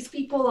many of these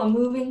people are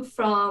moving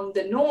from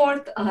the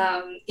north.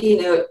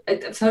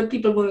 I've heard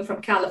people moving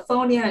from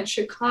California and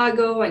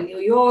Chicago and New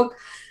York,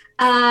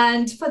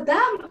 and for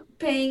them,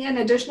 paying an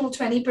additional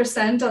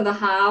 20% on the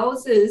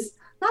house is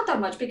not that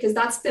much, because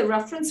that's the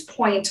reference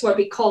point, what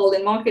we call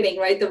in marketing,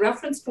 right? The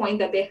reference point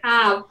that they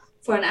have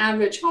for an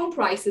average home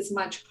price is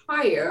much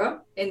higher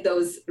in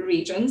those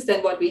regions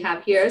than what we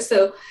have here.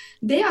 So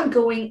they are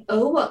going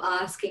over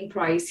asking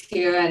price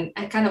here and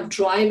kind of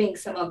driving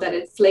some of that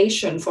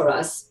inflation for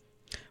us.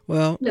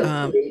 Well,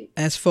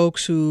 as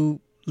folks who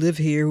live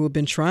here who have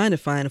been trying to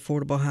find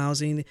affordable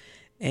housing,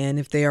 and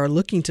if they are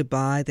looking to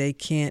buy, they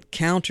can't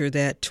counter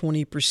that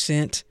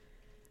 20%,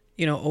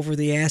 over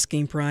the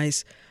asking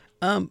price.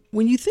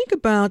 When you think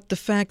about the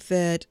fact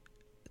that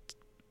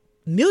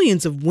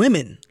millions of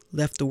women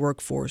left the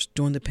workforce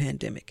during the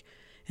pandemic,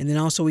 and then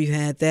also we've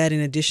had that in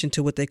addition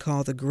to what they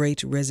call the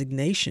Great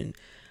Resignation.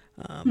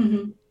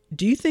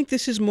 Do you think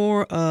this is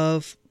more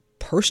of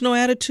personal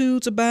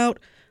attitudes about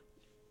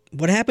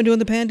what happened during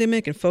the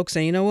pandemic and folks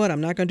saying, you know what, I'm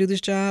not going to do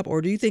this job?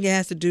 Or do you think it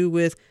has to do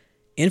with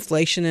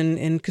inflation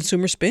and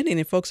consumer spending,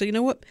 and folks say, you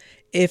know what,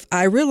 if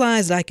I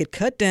realized I could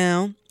cut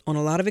down on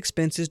a lot of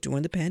expenses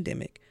during the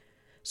pandemic,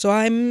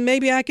 so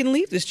maybe I can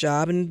leave this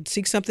job and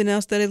seek something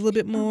else that is a little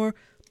bit more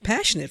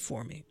passionate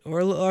for me, or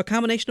a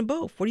combination of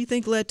both? What do you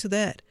think led to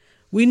that?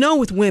 We know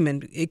with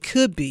women, it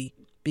could be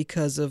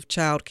because of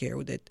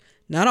childcare. That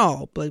not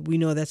all, but we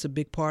know that's a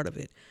big part of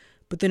it.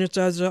 But then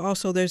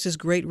there's this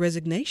Great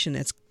Resignation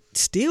that's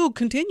still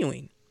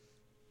continuing.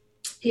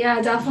 Yeah,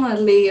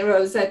 definitely,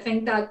 Rose. I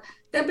think that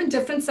there have been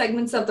different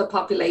segments of the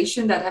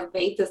population that have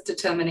made this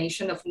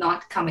determination of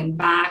not coming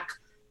back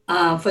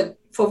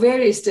for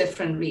various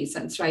different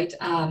reasons, right?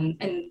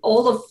 And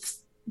all of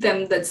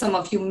them that some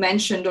of you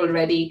mentioned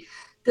already.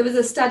 There was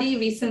a study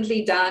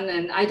recently done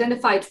and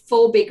identified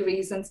 4 big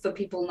reasons for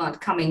people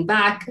not coming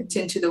back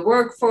into the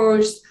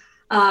workforce.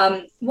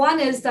 One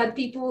is that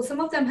some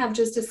of them have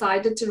just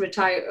decided to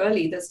retire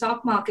early. The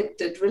stock market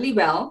did really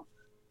well.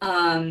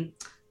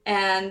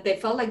 And they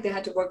felt like they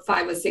had to work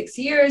 5 or 6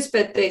 years,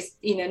 but they,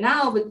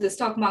 now with the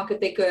stock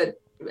market,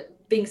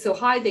 being so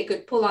high, they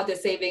could pull out their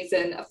savings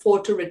and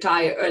afford to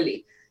retire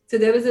early. So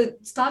there was a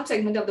small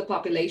segment of the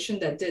population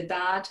that did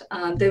that.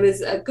 There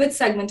was a good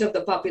segment of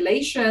the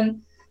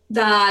population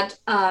that,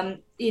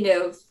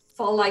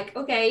 felt like,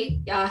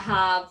 okay, I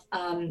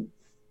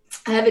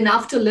have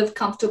enough to live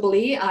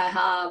comfortably. I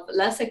have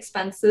less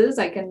expenses.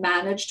 I can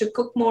manage to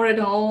cook more at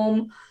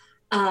home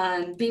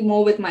and be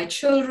more with my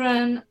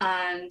children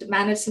and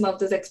manage some of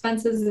those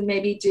expenses and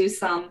maybe do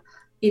some,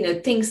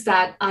 things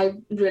that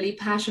I'm really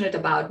passionate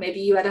about. Maybe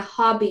you had a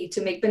hobby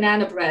to make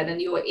banana bread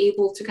and you were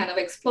able to kind of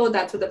explore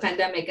that through the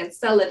pandemic and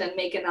sell it and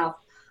make enough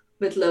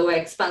with lower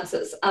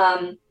expenses.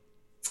 And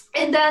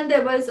then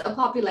there was a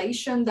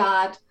population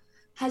that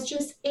has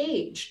just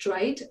aged,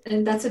 right?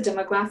 And that's a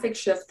demographic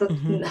shift that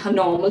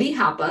normally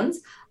happens.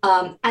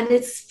 And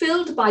it's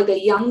filled by the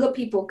younger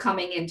people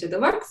coming into the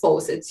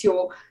workforce. It's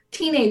your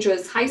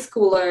teenagers, high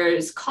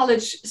schoolers,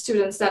 college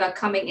students that are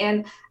coming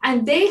in,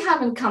 and they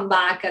haven't come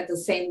back at the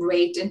same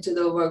rate into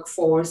the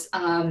workforce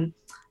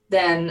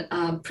than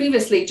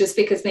previously, just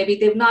because maybe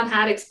they've not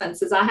had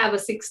expenses. I have a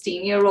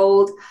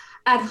 16-year-old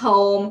at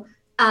home,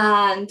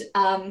 and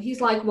he's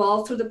like,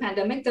 well, through the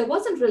pandemic, there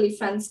wasn't really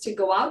friends to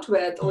go out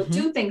with or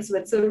do things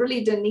with, so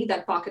really didn't need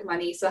that pocket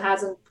money, so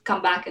hasn't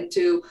come back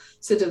into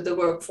sort of the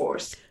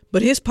workforce.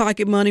 But his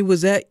pocket money,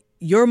 was that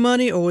your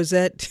money, or was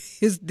that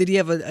did he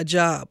have a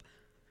job?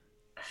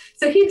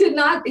 So he did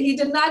not need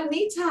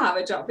to have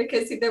a job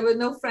because there were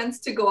no friends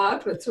to go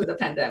out with through the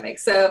pandemic.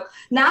 So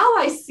now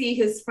I see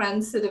his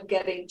friends sort of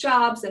getting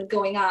jobs and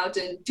going out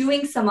and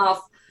doing some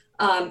of,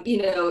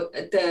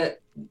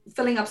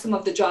 filling up some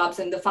of the jobs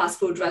in the fast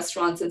food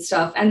restaurants and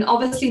stuff. And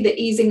obviously the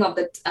easing of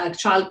the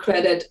child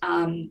credit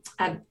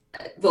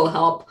will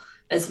help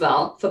as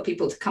well for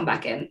people to come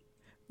back in.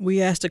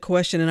 We asked a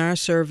question in our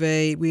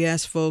survey. We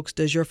asked folks,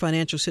 does your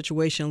financial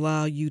situation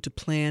allow you to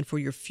plan for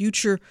your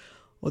future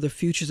or the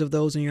futures of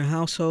those in your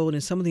household?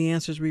 And some of the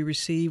answers we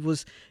received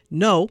was,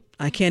 no,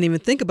 I can't even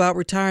think about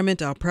retirement.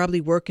 I'll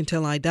probably work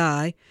until I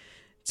die.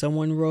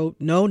 Someone wrote,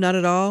 no, not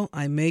at all.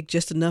 I make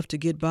just enough to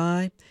get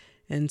by.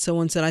 And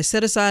someone said, I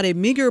set aside a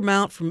meager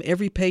amount from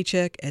every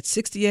paycheck. At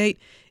 68,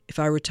 if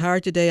I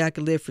retired today, I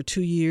could live for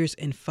 2 years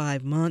and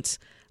 5 months.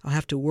 I'll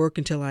have to work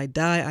until I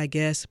die, I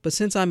guess. But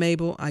since I'm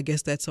able, I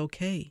guess that's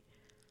okay.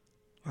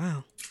 Wow.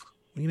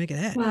 What do you make of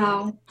that?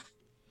 Wow.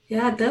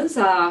 Yeah, those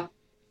are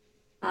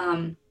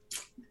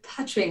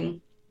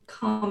touching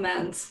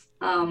comments.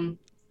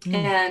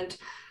 And,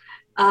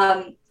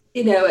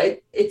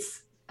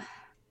 it's,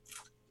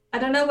 I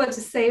don't know what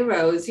to say,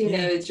 Rose.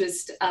 It's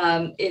just,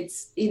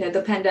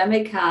 the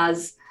pandemic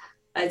has,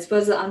 I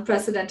suppose, an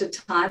unprecedented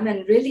time.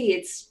 And really,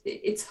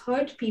 it's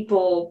hurt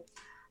people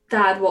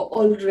that were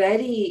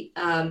already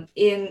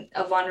in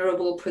a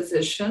vulnerable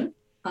position.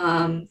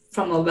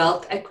 from a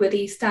wealth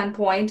equity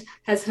standpoint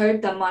has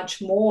hurt them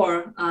much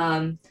more.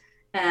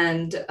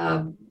 And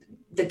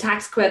the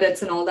tax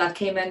credits and all that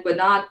came in were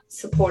not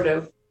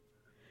supportive.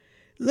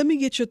 Let me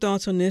get your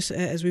thoughts on this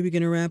as we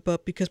begin to wrap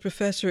up, because,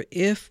 Professor,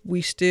 if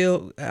we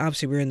still,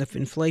 obviously we're in the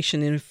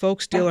inflation, and if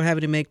folks still are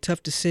having to make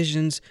tough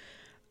decisions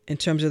in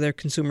terms of their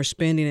consumer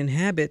spending and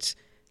habits,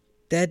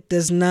 that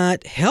does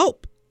not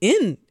help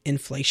in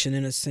inflation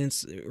in a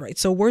sense, right?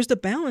 So where's the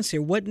balance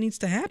here? What needs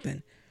to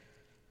happen?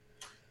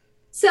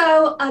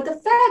 So the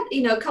Fed,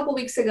 a couple of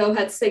weeks ago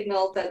had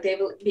signaled that they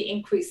will be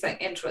increasing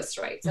interest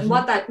rates. And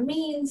what that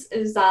means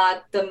is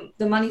that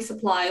the money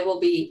supply will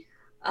be,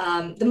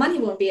 the money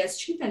won't be as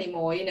cheap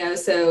anymore,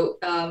 So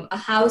a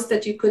house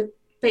that you could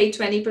pay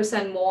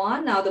 20% more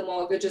on, now the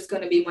mortgage is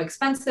going to be more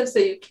expensive, so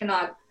you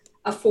cannot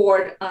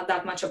afford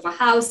that much of a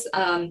house.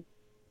 So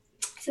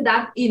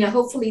that,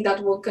 hopefully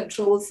that will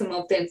control some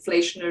of the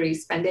inflationary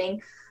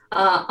spending.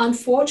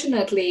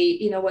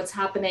 Unfortunately, what's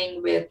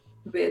happening with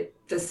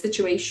the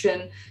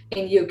situation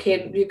in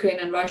Ukraine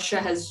and Russia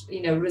has,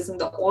 risen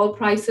the oil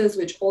prices,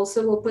 which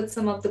also will put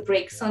some of the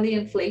brakes on the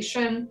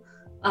inflation,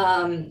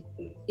 and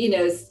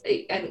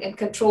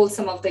control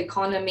some of the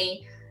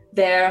economy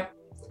there.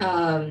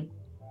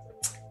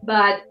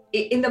 But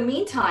in the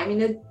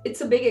meantime,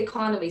 it's a big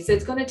economy, so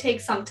it's going to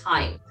take some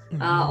time.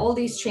 All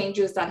these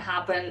changes that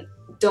happen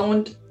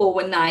don't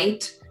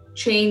overnight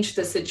change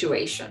the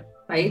situation.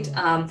 Right.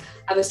 I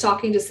was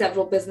talking to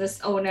several business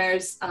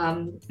owners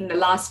in the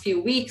last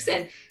few weeks,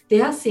 and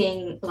they are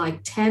seeing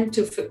like 10%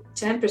 to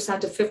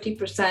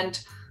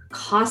 50%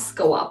 costs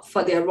go up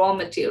for their raw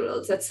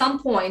materials. At some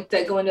point,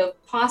 they're going to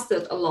pass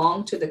it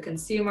along to the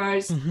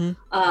consumers. So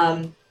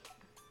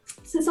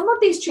some of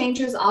these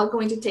changes are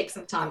going to take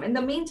some time. In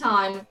the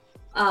meantime,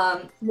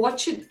 what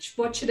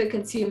should a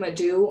consumer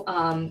do?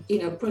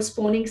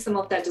 Postponing some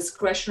of that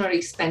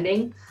discretionary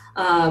spending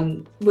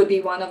would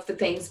be one of the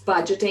things.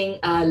 Budgeting,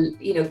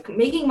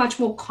 making much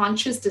more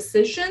conscious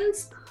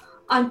decisions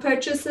on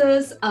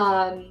purchases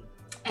and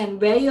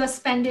where you're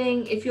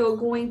spending. If you're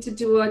going to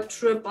do a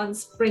trip on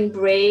spring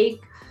break,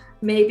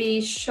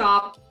 maybe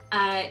shop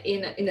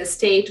in a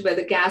state where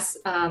the gas,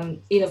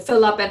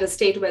 fill up at a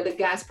state where the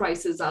gas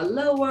prices are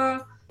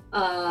lower.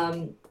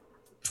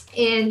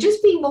 And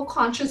just being more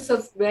conscious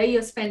of where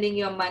you're spending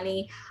your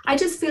money. I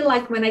just feel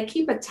like when I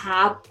keep a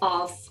tab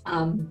of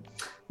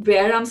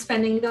where I'm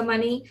spending the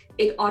money,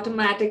 it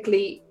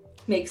automatically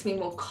makes me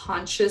more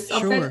conscious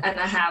of it, and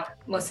I have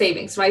more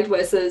savings, right?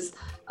 Versus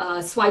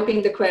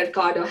swiping the credit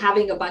card or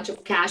having a bunch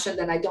of cash and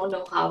then I don't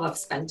know how I've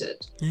spent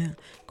it. Yeah.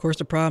 Of course,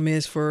 the problem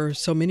is for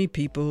so many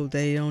people,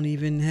 they don't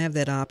even have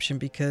that option,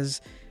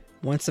 because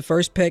once the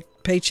first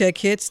paycheck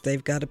hits,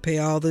 they've got to pay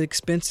all the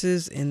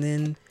expenses, and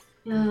then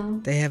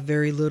they have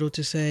very little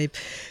to save.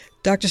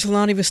 Dr.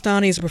 Saloni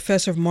Vastani is a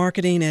professor of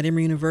marketing at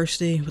Emory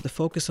University with a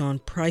focus on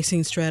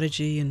pricing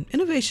strategy and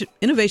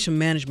innovation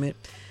management,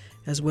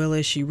 as well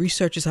as she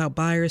researches how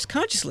buyers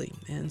consciously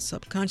and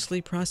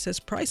subconsciously process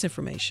price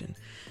information.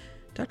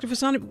 Dr.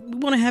 Vastani, we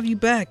want to have you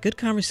back. Good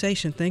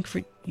conversation. Thank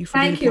you,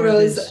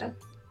 Rose.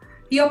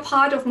 You're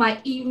part of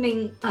my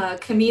evening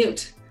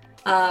commute.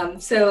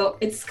 So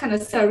it's kind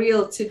of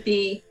surreal to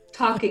be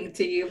talking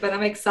to you, but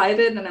I'm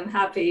excited and I'm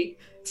happy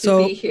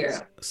to be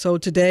here. So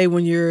today,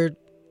 when you're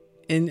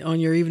on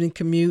your evening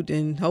commute,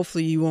 and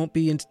hopefully you won't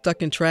be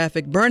stuck in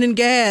traffic, burning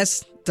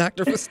gas,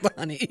 Dr.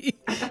 Vastani,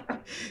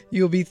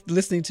 you'll be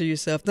listening to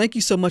yourself. Thank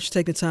you so much for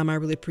taking the time. I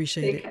really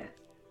appreciate it.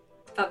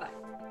 Bye-bye.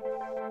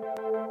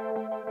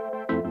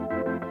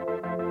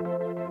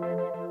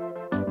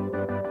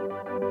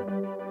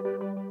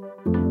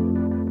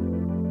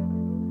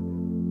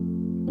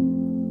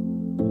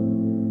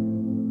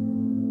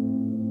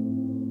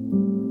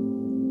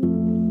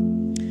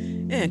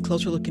 And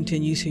Closer Look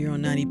continues here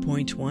on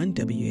 90.1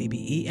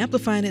 WABE.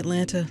 Amplifying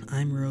Atlanta,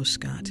 I'm Rose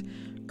Scott.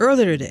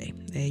 Earlier today,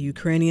 a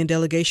Ukrainian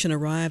delegation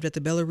arrived at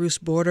the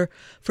Belarus border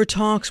for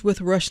talks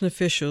with Russian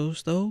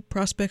officials, though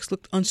prospects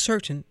looked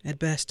uncertain at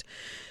best.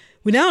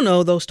 We now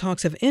know those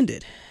talks have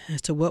ended.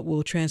 As to what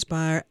will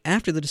transpire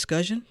after the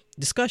discussion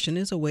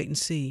is a wait and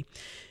see.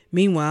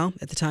 Meanwhile,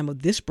 at the time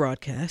of this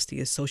broadcast, the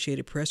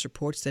Associated Press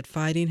reports that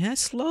fighting has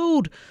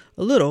slowed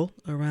a little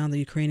around the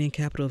Ukrainian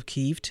capital of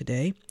Kyiv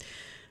today.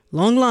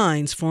 Long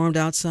lines formed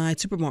outside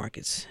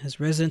supermarkets as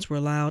residents were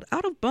allowed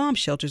out of bomb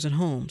shelters and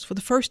homes for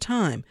the first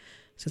time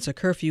since a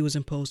curfew was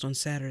imposed on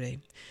Saturday.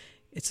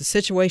 It's a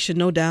situation,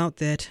 no doubt,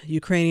 that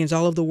Ukrainians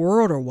all over the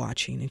world are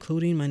watching,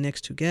 including my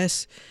next two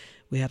guests.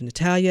 We have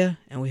Natalia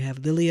and we have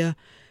Lilia.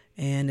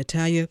 And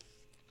Natalia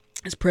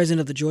is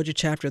president of the Georgia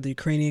chapter of the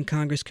Ukrainian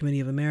Congress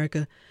Committee of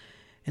America.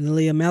 And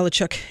Lilia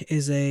Malachuk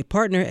is a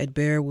partner at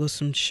Bear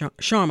Wilson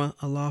Sharma,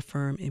 a law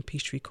firm in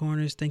Peachtree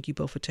Corners. Thank you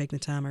both for taking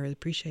the time. I really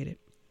appreciate it.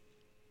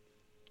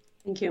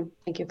 Thank you.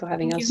 Thank you for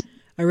having us.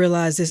 I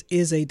realize this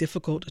is a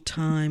difficult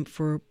time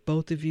for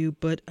both of you,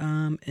 but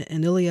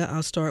and Lilia,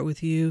 I'll start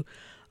with you.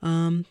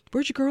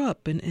 Where'd you grow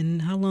up,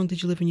 and how long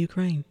did you live in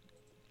Ukraine?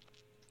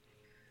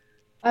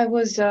 I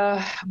was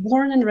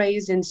born and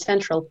raised in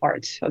central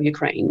part of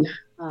Ukraine,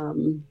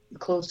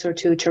 closer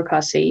to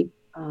Cherkasy,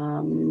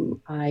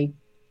 I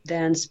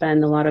then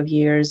spent a lot of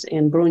years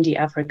in Burundi,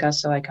 Africa,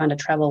 so I kind of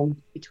traveled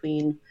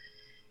between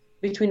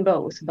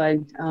both. But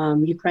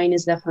Ukraine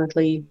is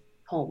definitely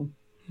home.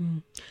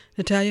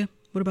 Natalia,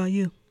 what about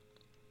you?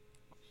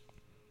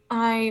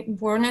 I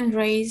born and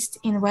raised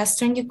in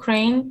Western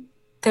Ukraine,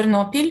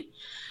 Ternopil.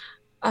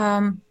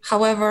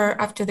 However,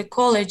 after the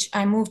college,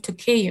 I moved to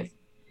Kyiv,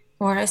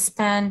 where I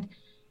spent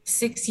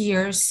 6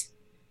 years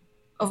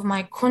of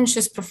my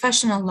conscious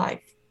professional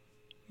life.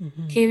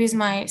 Kyiv is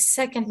my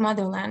second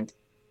motherland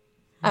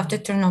after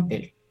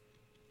Ternopil.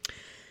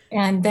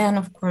 And then,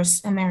 of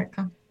course,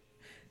 America.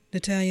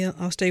 Natalia,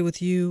 I'll stay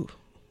with you.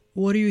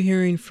 What are you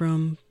hearing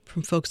from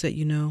folks that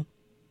you know?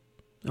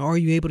 Or are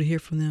you able to hear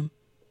from them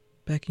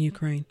back in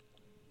Ukraine?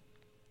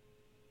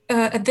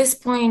 At this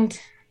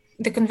point,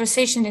 the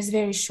conversation is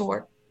very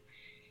short.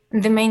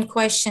 The main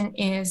question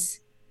is,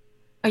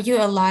 are you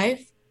alive?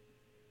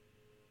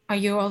 Are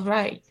you all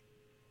right?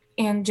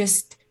 And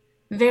just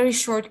very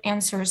short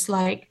answers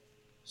like,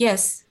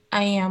 yes,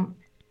 I am.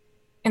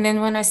 And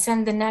then when I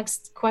send the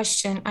next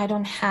question, I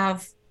don't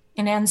have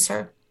an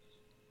answer.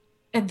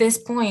 At this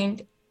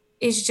point,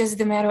 it's just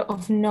the matter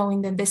of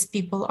knowing that these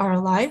people are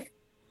alive.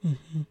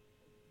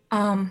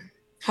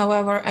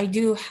 However, I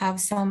do have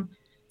some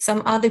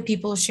other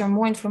people share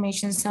more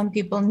information. Some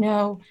people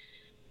know,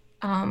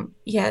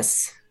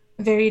 yes,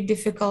 very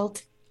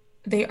difficult.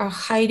 They are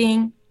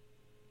hiding.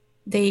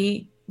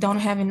 They don't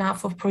have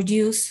enough of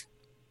produce.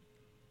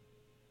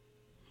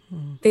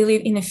 They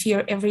live in a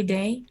fear every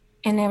day,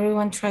 and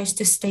everyone tries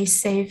to stay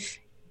safe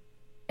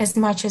as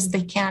much as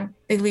they can.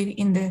 They live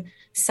in the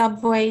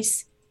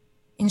subways,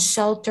 in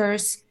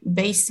shelters,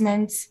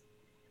 basements,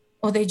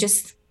 or they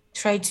just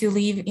try to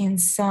live in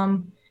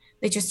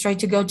they just try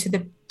to go to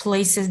the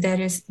places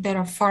that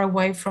are far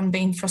away from the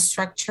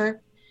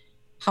infrastructure.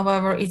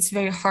 However, it's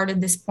very hard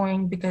at this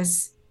point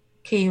because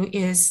Kyiv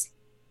is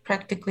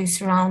practically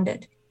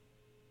surrounded.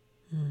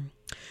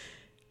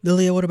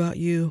 Lilia, what about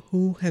you?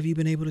 Who have you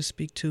been able to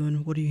speak to,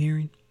 and what are you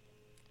hearing?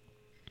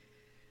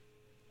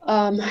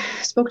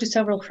 Spoke to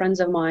several friends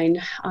of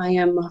mine. I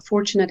am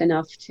fortunate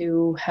enough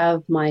to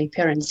have my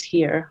parents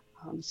here.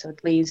 So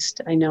at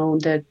least I know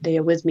that they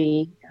are with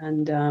me,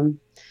 and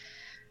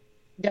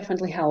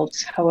definitely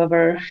helps.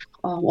 However,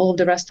 all of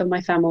the rest of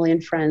my family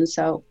and friends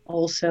are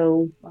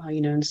also,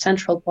 in the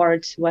central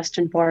part,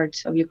 western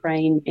part of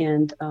Ukraine,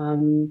 and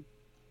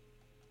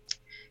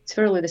it's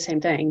really the same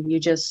thing.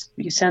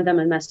 You send them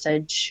a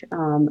message,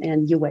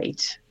 and you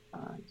wait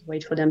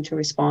for them to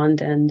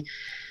respond, and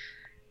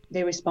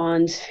they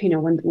respond,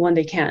 when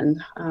they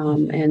can.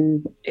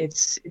 And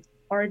it's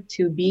hard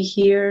to be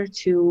here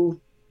to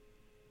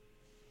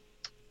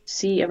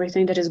see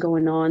everything that is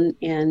going on,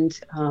 and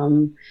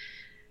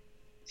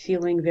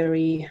feeling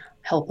very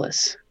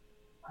helpless,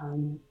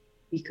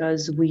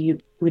 because we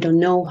don't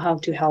know how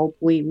to help.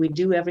 We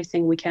do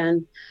everything we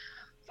can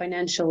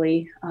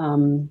financially,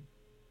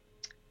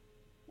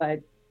 but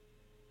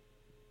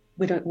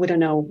we don't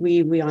know.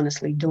 We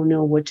honestly don't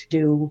know what to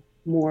do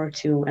more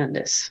to end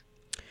this.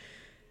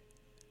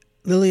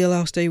 Lilia,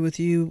 I'll stay with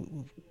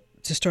you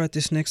to start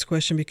this next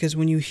question, because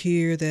when you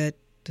hear that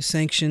the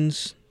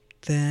sanctions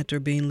that are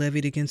being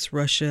levied against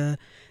Russia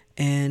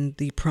and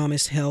the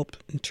promised help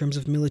in terms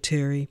of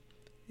military,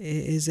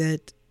 is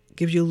that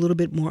gives you a little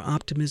bit more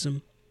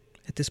optimism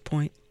at this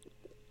point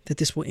that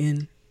this will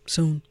end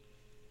soon?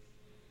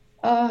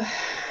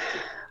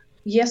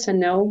 Yes and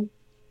no.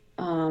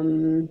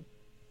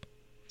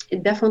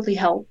 It definitely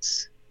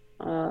helps.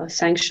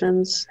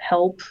 Sanctions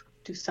help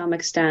to some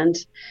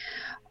extent.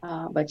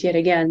 But yet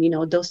again,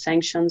 those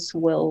sanctions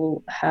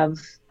will have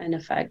an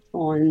effect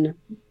on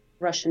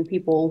Russian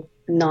people,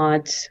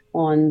 not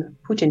on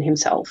Putin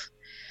himself.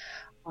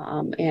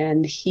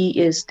 And he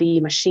is the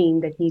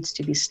machine that needs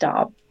to be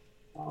stopped.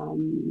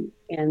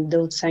 And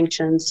those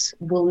sanctions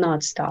will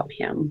not stop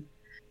him.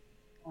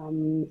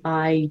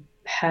 I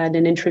had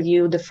an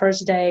interview the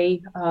first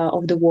day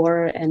of the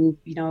war, and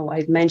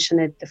I mentioned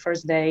it the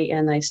first day,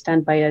 and I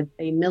stand by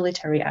a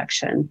military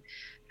action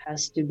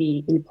has to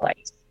be in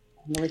place.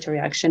 Military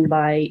action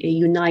by a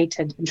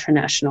united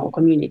international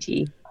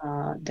community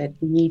that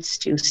needs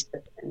to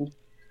step in,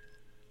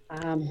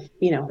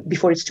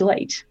 before it's too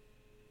late.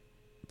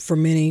 For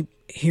many,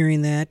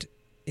 hearing that,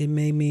 it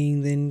may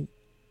mean then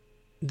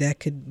that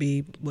could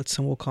be what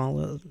some will call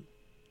a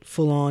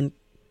full-on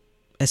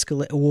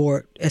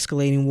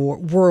escalating war,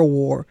 world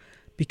war,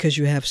 because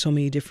you have so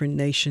many different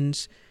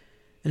nations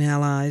and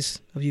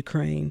allies of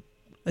Ukraine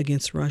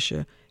against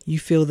Russia. You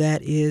feel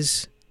that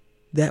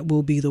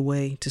will be the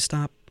way to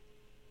stop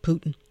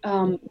Putin?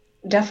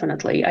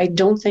 Definitely. I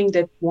don't think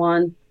that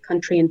one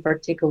country in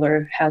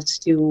particular has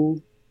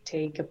to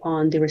take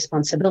upon the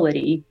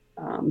responsibility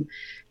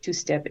to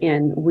step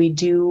in. We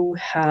do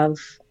have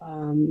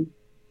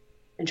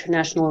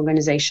international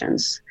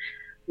organizations.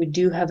 We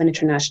do have an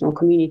international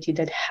community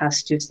that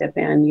has to step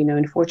in.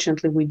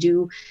 Unfortunately, we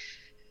do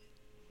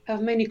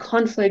have many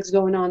conflicts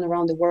going on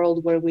around the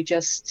world where we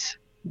just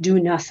do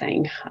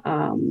nothing.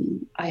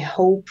 I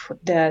hope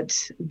that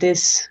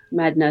this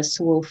madness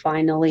will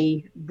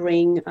finally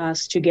bring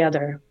us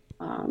together,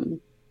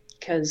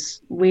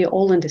 because we're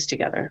all in this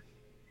together,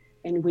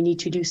 and we need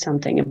to do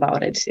something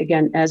about it,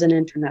 again, as an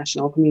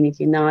international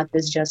community, not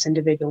as just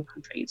individual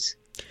countries.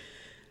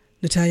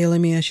 Natalia,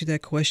 let me ask you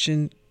that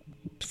question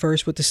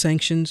first. With the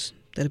sanctions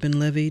that have been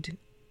levied,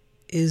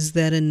 is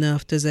that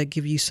enough? Does that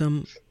give you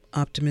some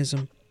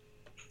optimism?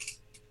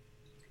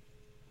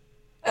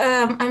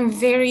 I'm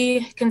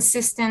very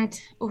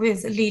consistent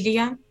with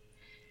Lilia.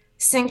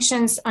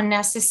 Sanctions are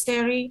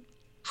necessary.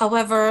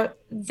 However,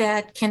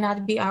 that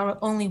cannot be our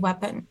only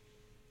weapon.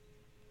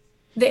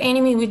 The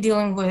enemy we're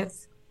dealing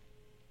with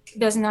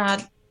does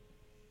not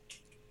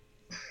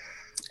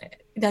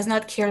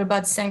care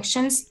about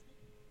sanctions,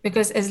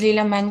 because, as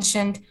Lilia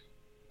mentioned,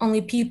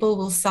 only people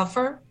will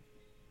suffer,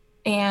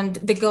 and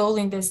the goal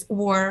in this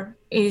war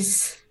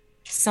is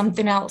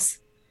something else.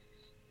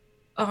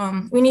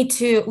 We need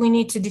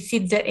to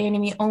defeat the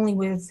enemy only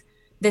with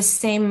the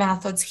same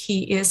methods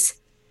he is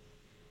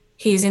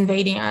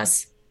invading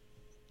us.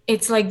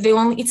 It's like the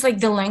language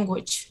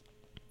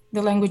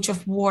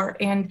of war,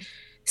 and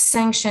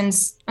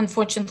sanctions,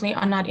 unfortunately,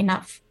 are not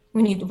enough.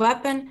 We need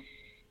weapon,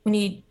 we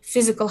need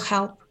physical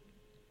help.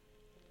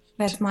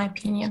 That's my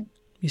opinion.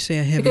 You say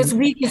I have, because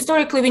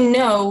historically we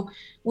know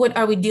what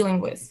are we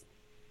dealing with,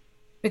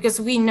 because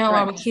we know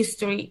our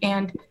history,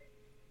 and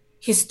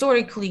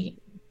historically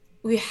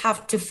we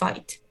have to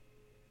fight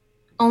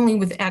only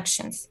with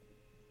actions.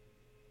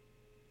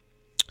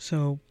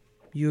 So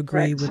you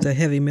agree with a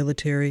heavy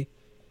military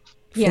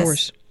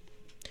force?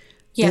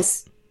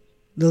 Yes.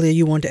 Lilia,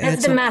 you want to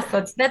add something? That's the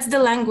methods. That's the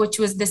language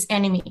with this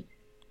enemy.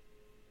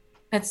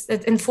 That's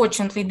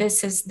unfortunately,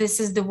 this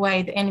is the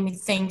way the enemy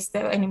thinks,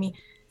 the enemy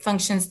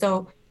functions,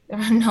 though there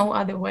are no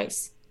other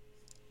ways.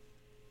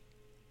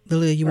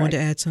 Lilia, you want to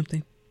add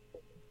something?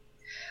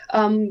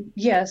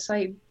 Yes,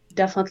 I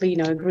definitely,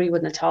 agree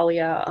with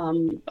Natalia.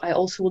 I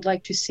also would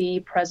like to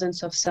see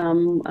presence of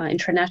some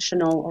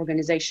international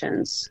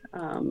organizations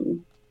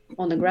on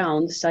the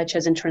ground, such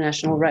as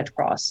International Red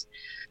Cross.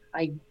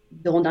 I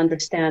don't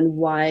understand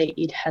why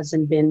it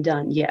hasn't been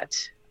done yet.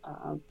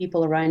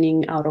 People are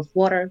running out of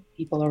water.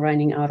 People are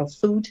running out of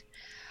food.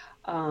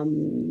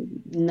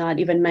 Not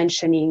even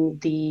mentioning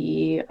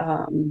the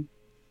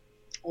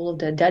all of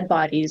the dead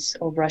bodies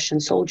of Russian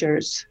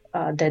soldiers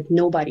that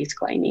nobody's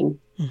claiming.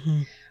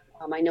 Mm-hmm.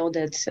 I know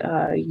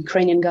that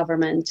Ukrainian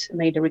government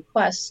made a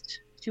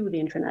request to the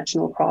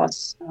International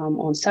Cross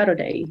on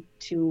Saturday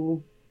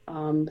to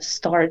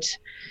start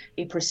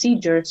a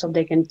procedure so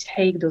they can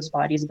take those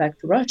bodies back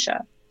to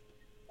Russia.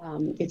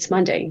 It's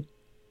Monday.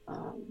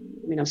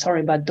 I'm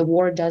sorry, but the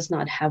war does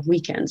not have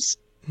weekends.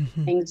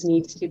 Mm-hmm. Things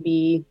need to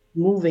be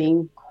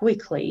moving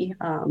quickly.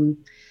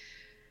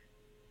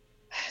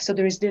 So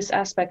there is this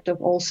aspect of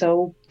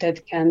also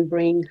that can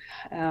bring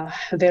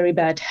very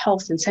bad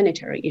health and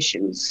sanitary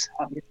issues,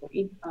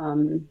 obviously.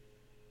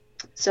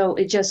 So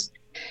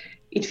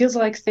it feels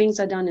like things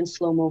are done in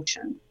slow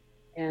motion,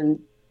 and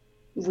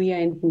we are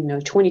in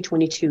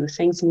 2022.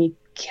 Things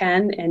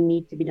can and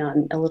need to be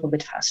done a little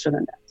bit faster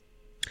than that.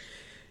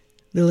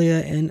 Lilia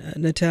and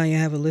Natalia,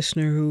 I have a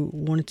listener who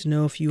wanted to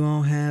know if you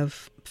all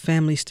have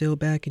family still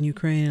back in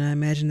Ukraine, and I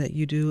imagine that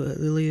you do.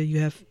 Lilia, you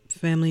have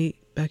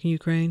family back in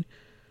Ukraine?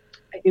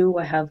 I do.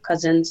 I have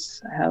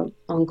cousins. I have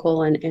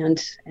uncle and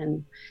aunt,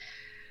 and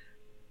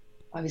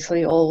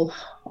obviously all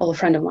a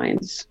friend of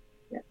mine's.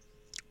 Yes.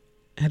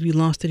 Have you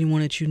lost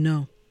anyone that you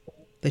know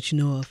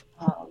of?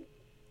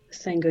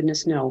 Thank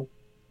goodness, no.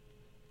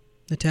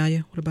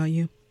 Natalia, what about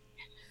you?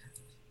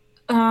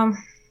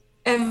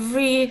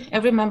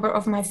 Every member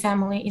of my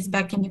family is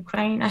back in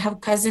Ukraine. I have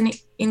a cousin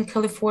in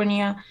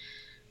California.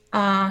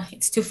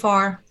 It's too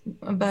far,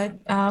 but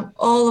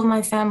all of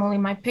my family,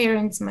 my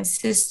parents, my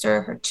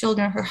sister, her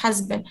children, her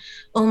husband,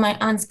 all my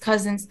aunts,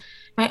 cousins,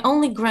 my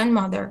only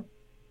grandmother,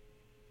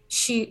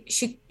 she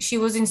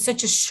was in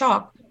such a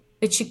shock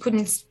that she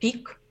couldn't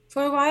speak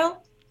for a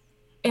while,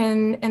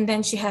 and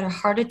then she had a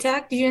heart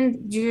attack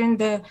during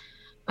the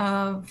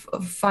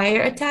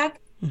fire attack.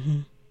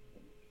 Mm-hmm.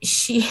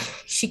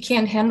 She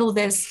can't handle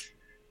this,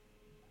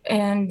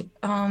 and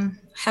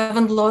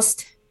haven't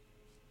lost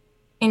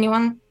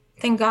anyone,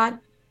 thank God.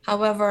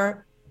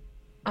 However,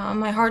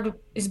 my heart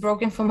is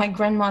broken for my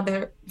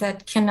grandmother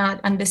that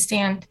cannot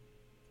understand,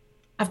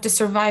 after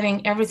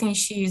surviving everything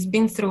she's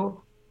been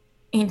through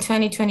in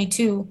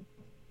 2022.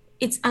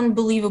 It's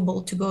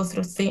unbelievable to go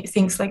through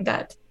things like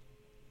that.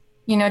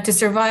 To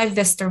survive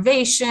the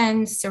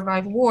starvation,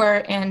 survive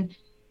war, and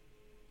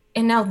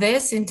now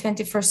this in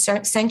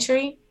 21st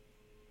century.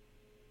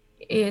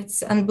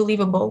 It's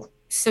unbelievable.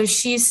 So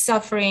she's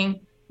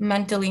suffering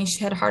mentally, and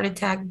she had a heart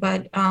attack.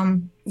 But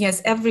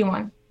yes,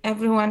 everyone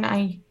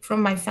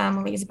from my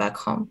family is back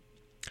home.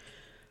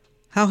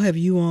 How have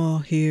you all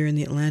here in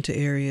the Atlanta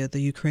area, the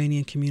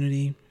Ukrainian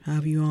community,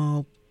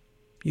 you're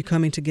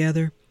coming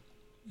together?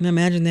 And I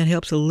imagine that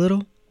helps a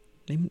little.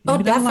 Maybe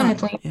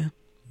definitely. Yeah.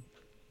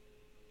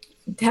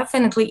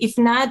 Definitely. If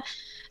not,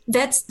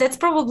 that's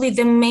probably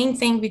the main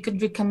thing we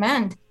could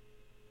recommend.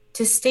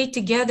 to stay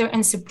together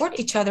and support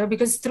each other,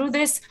 because through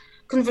these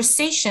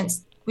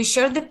conversations, we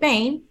share the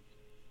pain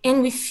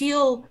and we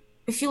feel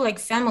like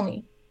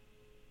family.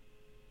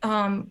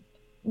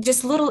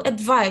 Just little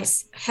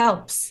advice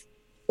helps,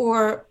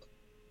 or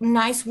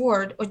nice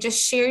word, or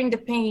just sharing the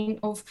pain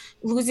of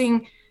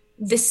losing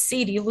this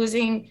city,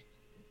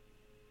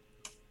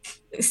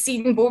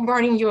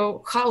 bombarding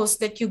your house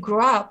that you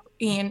grew up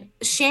in.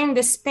 Sharing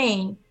this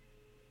pain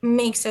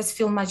makes us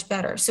feel much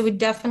better. So we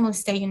definitely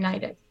stay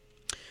united.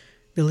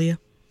 Lilia,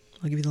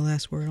 I'll give you the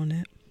last word on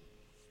that.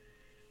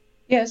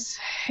 Yes,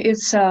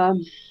 it's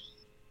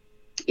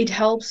it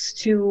helps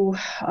to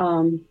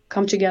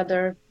come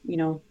together,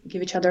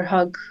 give each other a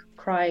hug,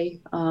 cry,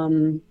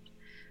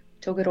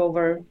 talk it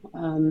over.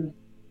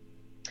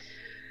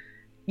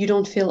 You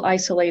don't feel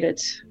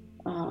isolated,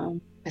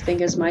 I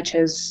think, as much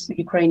as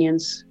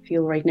Ukrainians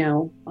feel right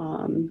now.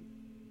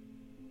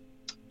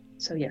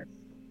 So yeah,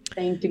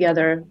 staying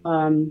together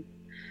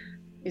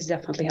is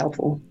definitely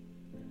helpful.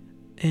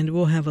 And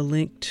we'll have a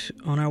link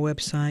on our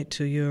website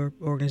to your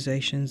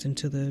organizations and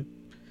to the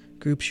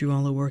groups you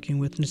all are working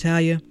with.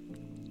 Natalia,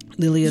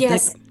 Lilia,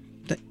 yes.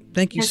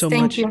 Thank you so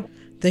much. You.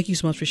 Thank you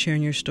so much for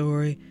sharing your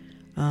story.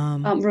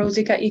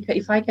 Rosie,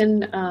 if I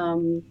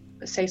can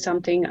say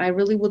something, I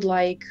really would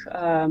like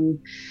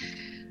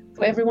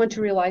for everyone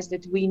to realize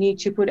that we need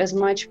to put as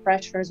much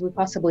pressure as we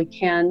possibly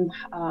can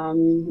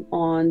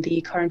on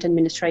the current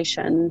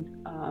administration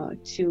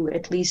to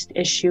at least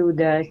issue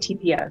the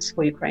TPS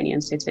for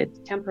Ukrainians. It's a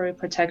temporary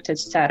protected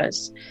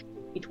status.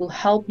 It will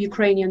help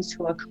Ukrainians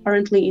who are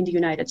currently in the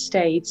United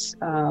States,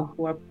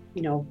 who are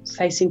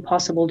facing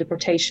possible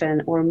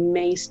deportation or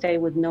may stay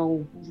with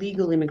no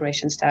legal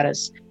immigration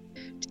status,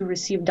 to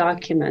receive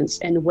documents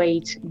and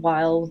wait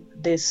while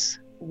this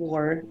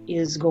war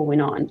is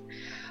going on.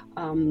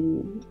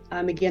 I'm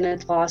again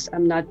at loss.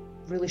 I'm not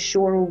really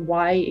sure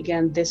why,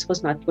 again, this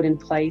was not put in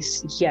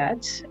place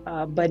yet,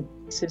 but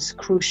this is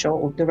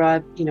crucial. There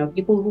are,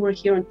 people who are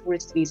here on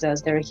tourist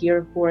visas. They're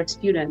here who are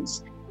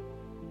students.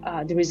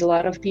 There is a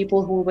lot of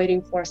people who are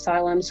waiting for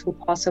asylums who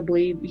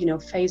possibly,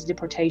 face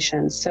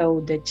deportation.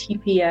 So the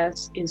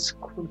TPS is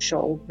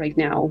crucial right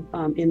now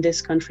in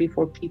this country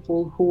for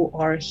people who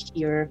are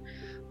here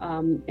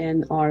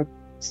and are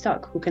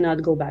stuck, who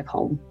cannot go back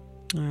home.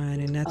 All right,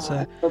 and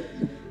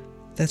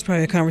that's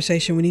probably a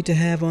conversation we need to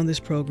have on this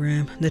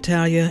program.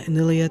 Natalia and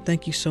Lilia,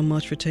 thank you so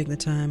much for taking the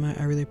time.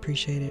 I really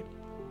appreciate it.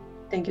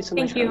 Thank you so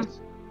much. Thank you.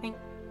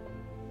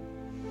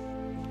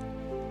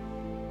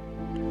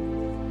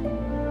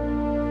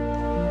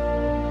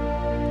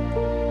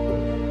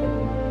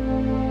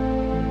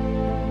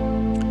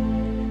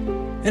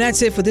 And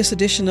that's it for this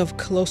edition of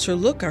Closer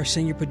Look. Our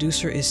senior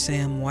producer is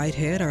Sam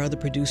Whitehead. Our other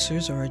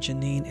producers are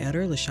Janine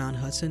Eder, LaShawn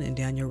Hudson, and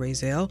Daniel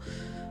Razel.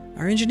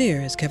 Our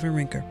engineer is Kevin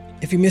Rinker.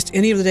 If you missed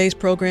any of today's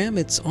program,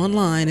 it's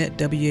online at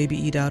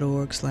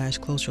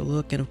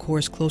wabe.org/closerlook. And of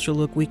course, Closer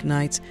Look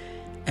weeknights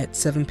at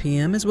 7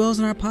 p.m. as well as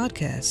on our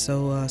podcast.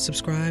 So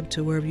subscribe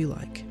to wherever you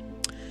like.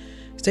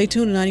 Stay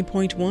tuned to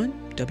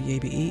 90.1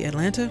 WABE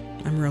Atlanta.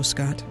 I'm Rose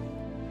Scott.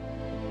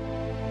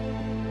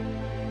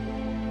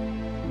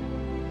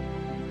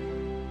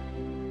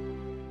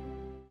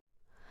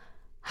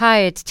 Hi,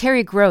 it's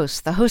Terry Gross,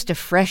 the host of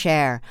Fresh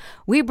Air.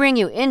 We bring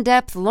you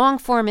in-depth,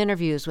 long-form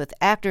interviews with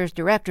actors,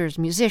 directors,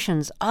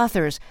 musicians,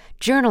 authors,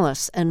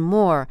 journalists, and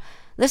more.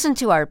 Listen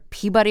to our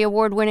Peabody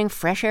Award-winning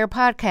Fresh Air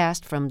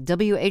podcast from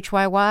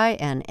WHYY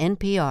and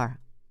NPR.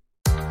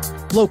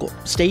 Local,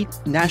 state,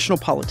 national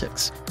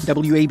politics.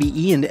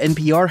 WABE and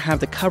NPR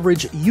have the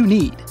coverage you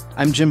need.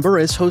 I'm Jim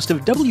Burris, host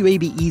of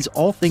WABE's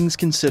All Things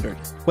Considered.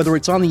 Whether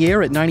it's on the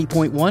air at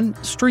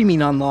 90.1,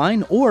 streaming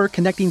online, or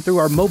connecting through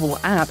our mobile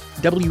app,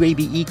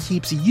 WABE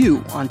keeps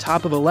you on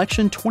top of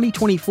election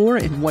 2024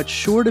 in what's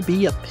sure to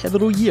be a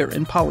pivotal year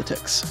in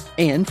politics.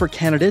 And for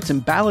candidates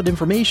and ballot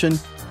information,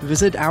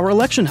 visit our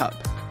election hub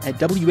at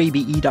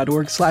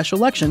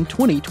wabe.org/election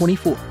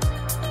 2024.